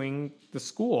think, suing the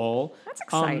school. That's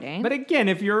exciting. But again,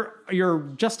 if your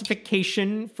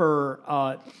justification for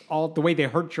all the way they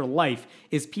hurt your life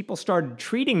is people started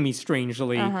treating me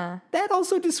strangely, that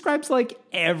also describes like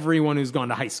everyone who's gone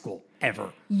to high school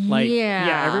ever. Like,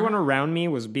 Yeah. everyone around me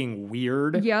was being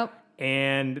weird. Yep.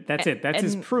 And that's it. That's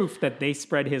his proof that they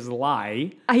spread his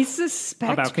lie. I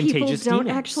suspect About people contagious don't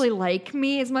demons. actually like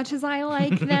me as much as I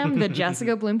like them. The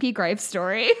Jessica Bluemke Greif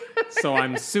story. So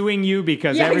I'm suing you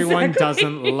because Yeah, everyone exactly.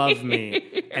 doesn't love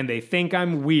me and they think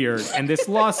I'm weird. And this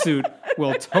lawsuit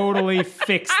will totally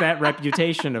fix that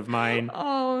reputation of mine.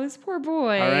 Oh, this poor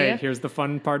boy. All right, here's the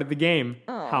fun part of the game.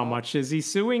 How much is he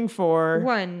suing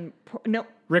for? No.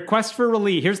 Request for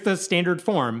relief. Here's the standard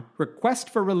form. Request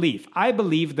for relief. I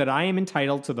believe that I am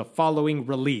entitled to the following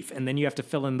relief. And then you have to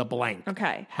fill in the blank.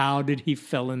 Okay. How did he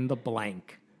fill in the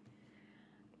blank?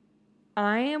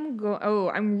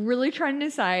 I'm really trying to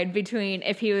decide between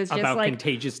if he was just About like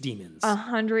contagious demons.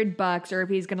 $100 or if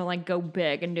he's gonna like go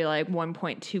big and do like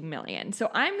 1.2 million.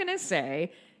 So I'm gonna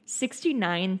say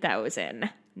 69,000.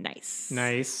 Nice.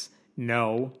 Nice.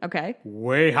 No. Okay.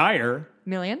 Way higher.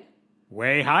 Million?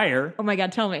 Way higher. Oh my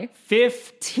god, tell me.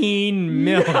 $15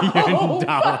 million.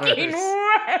 Fucking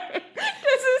way.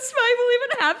 This is Bible even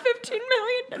have $15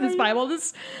 million?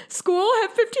 This school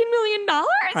have $15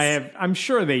 million? I'm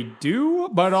sure they do,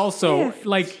 but also,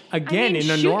 like, again, in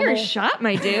a shoot normal... your shot,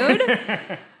 my dude.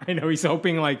 I know he's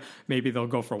hoping, like, maybe they'll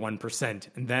go for 1%,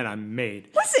 and then I'm made.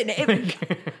 Listen,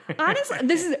 honestly,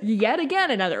 this is yet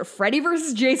again another Freddy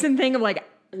versus Jason thing of, like,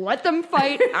 let them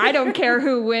fight. I don't care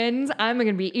who wins. I'm going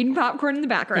to be eating popcorn in the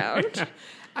background.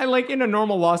 I like in a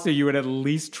normal lawsuit, you would at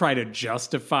least try to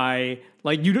justify,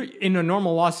 like in a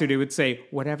normal lawsuit, it would say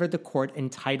whatever the court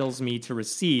entitles me to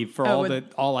receive for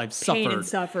all I've suffered. Pain and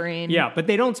suffering. Yeah, but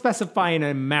they don't specify an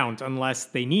amount unless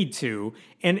they need to.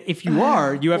 And if you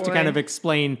are, you have to kind of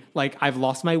explain, like, I've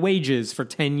lost my wages for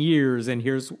 10 years and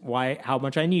here's how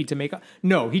much I need to make up.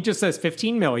 No, he just says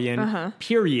 15 million,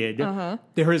 period.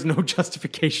 There is no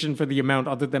justification for the amount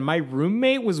other than my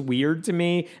roommate was weird to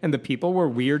me and the people were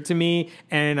weird to me.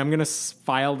 And I'm going to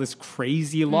file this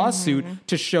crazy lawsuit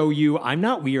to show you I'm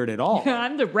not weird at all.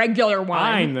 I'm the regular one.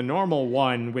 I'm the normal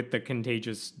one with the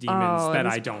contagious demons that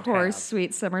I don't poor, have.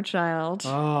 sweet summer child.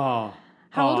 Oh.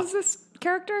 How old is this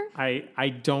character? I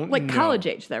don't know. Like college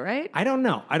age, though, right? I don't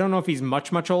know. I don't know if he's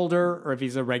much, much older or if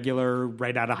he's a regular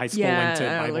right out of high school, went to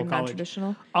Bible like college.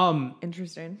 non-traditional.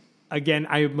 Interesting. Again,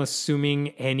 I'm assuming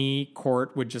any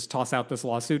court would just toss out this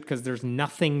lawsuit because there's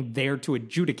nothing there to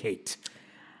adjudicate.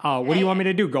 What do you want me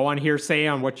to do? Go on hearsay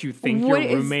on what you think your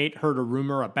roommate heard a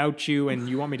rumor about you and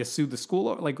you want me to sue the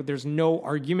school? Like, there's no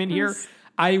argument here.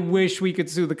 I wish we could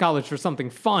sue the college for something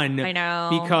fun. I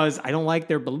know. Because I don't like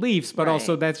their beliefs, but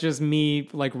also that's just me,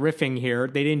 like, riffing here.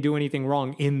 They didn't do anything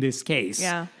wrong in this case.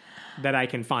 Yeah. That I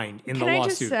can find in the lawsuit. Can I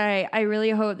lawsuit. just say, I really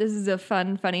hope this is a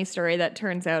fun, funny story that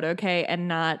turns out okay and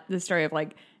not the story of,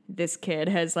 like, this kid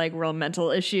has, like, real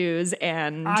mental issues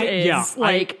and I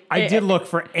did look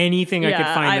for anything I could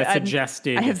find that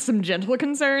suggested. I have some gentle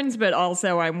concerns, but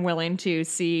also I'm willing to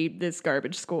see this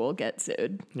garbage school get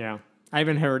sued. Yeah. I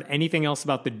haven't heard anything else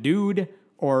about the dude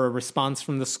or a response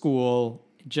from the school,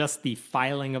 just the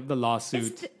filing of the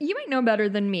lawsuit. You might know better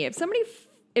than me. If somebody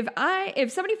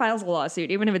files a lawsuit,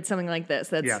 even if it's something like this,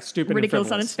 that's stupid, ridiculous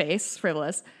on its face,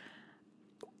 frivolous.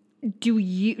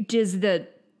 Does the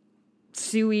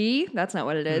suey, that's not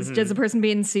what it is. Does the person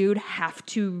being sued have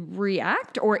to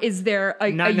react, or is there a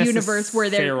universe where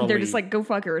they're just like, go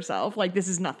fuck yourself? Like, this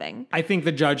is nothing. I think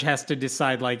the judge has to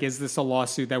decide, like, is this a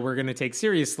lawsuit that we're going to take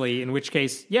seriously? In which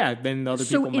case, then the other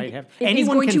people might have.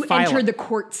 Anyone can enter the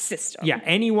court system. Yeah,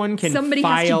 anyone can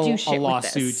file a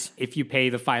lawsuit if you pay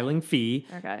the filing fee.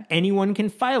 Okay. Anyone can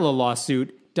file a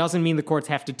lawsuit. Doesn't mean the courts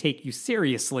have to take you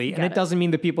seriously, and it doesn't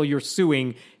mean the people you're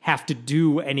suing have to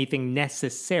do anything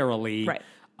necessarily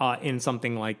in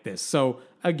something like this. So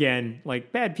again,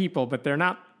 like, bad people, but they're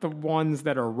not the ones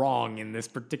that are wrong in this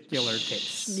particular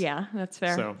case. Yeah, that's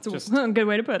fair. So it's a good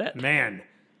way to put it. Man,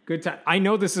 good time. I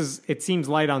know it seems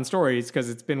light on stories because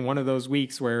it's been one of those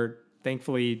weeks where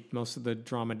thankfully most of the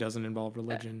drama doesn't involve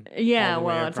religion.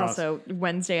 Well, it's also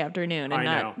Wednesday afternoon and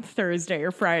not Thursday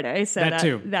or Friday, so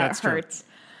that hurts. True.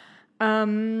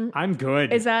 I'm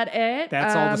good. Is that it?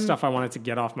 That's all the stuff I wanted to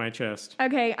get off my chest.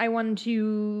 Okay, I wanted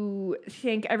to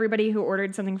thank everybody who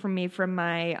ordered something from me from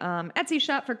my Etsy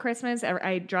shop for Christmas.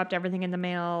 I dropped everything in the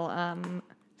mail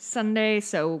Sunday,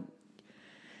 so,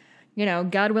 you know,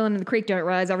 God willing and the creek don't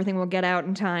rise, everything will get out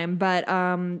in time. But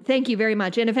thank you very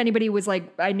much. And if anybody was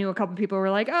like, I knew a couple people were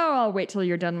like, oh, I'll wait till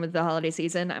you're done with the holiday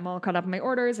season. I'm all caught up in my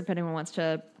orders. If anyone wants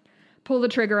to pull the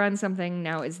trigger on something,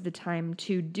 now is the time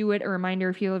to do it. A reminder,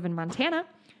 if you live in Montana,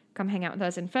 come hang out with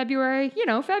us in February. You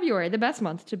know, February, the best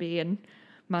month to be in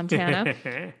Montana.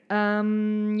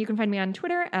 You can find me on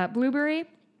Twitter at Blueberry.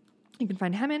 You can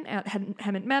find Hemant at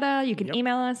Hemant Meta. You can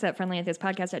email us at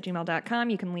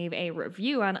friendlyatheispodcast@gmail.com. You can leave a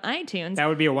review on iTunes. That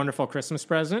would be a wonderful Christmas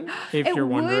present, if you're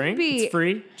wondering. It's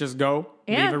free. Just go,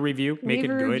 leave a review, make it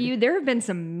good. Review. There have been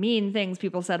some mean things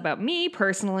people said about me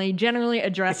personally, generally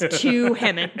addressed to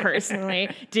Hemant personally.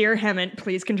 Dear Hemant,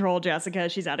 please control Jessica.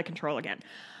 She's out of control again.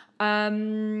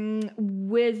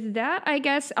 With that, I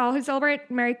guess I'll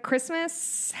celebrate Merry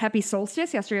Christmas. Happy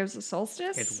solstice. Yesterday was the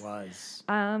solstice. It was.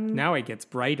 Now it gets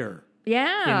brighter.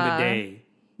 Yeah. In the day.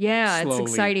 Yeah, slowly.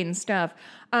 It's exciting stuff.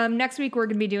 Next week, we're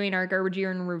going to be doing our Garbage Year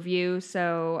in Review,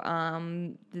 so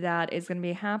that is going to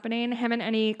be happening. Hemant,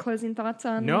 any closing thoughts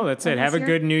on No, that's it. Have a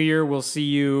good New Year. We'll see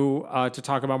you to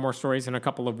talk about more stories in a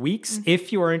couple of weeks. Mm-hmm.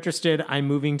 If you are interested, I'm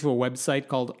moving to a website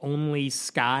called Only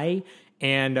Sky,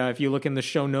 and if you look in the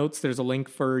show notes, there's a link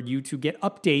for you to get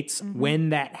updates when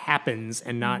that happens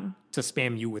and not to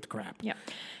spam you with crap. Yeah.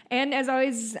 And as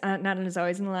always, not as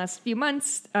always in the last few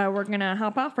months, we're going to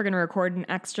hop off. We're going to record an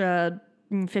extra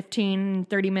 15,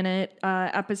 30-minute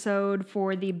episode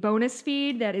for the bonus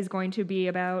feed that is going to be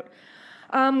about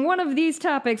One of these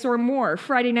topics or more: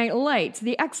 Friday Night Lights,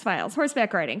 The X-Files,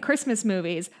 horseback riding, Christmas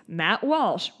movies, Matt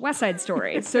Walsh, West Side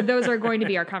Story. So those are going to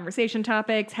be our conversation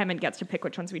topics. Hammond gets to pick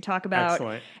which ones we talk about.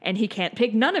 Excellent. And he can't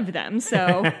pick none of them.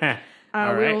 So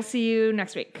All we right. will see you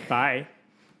next week. Bye.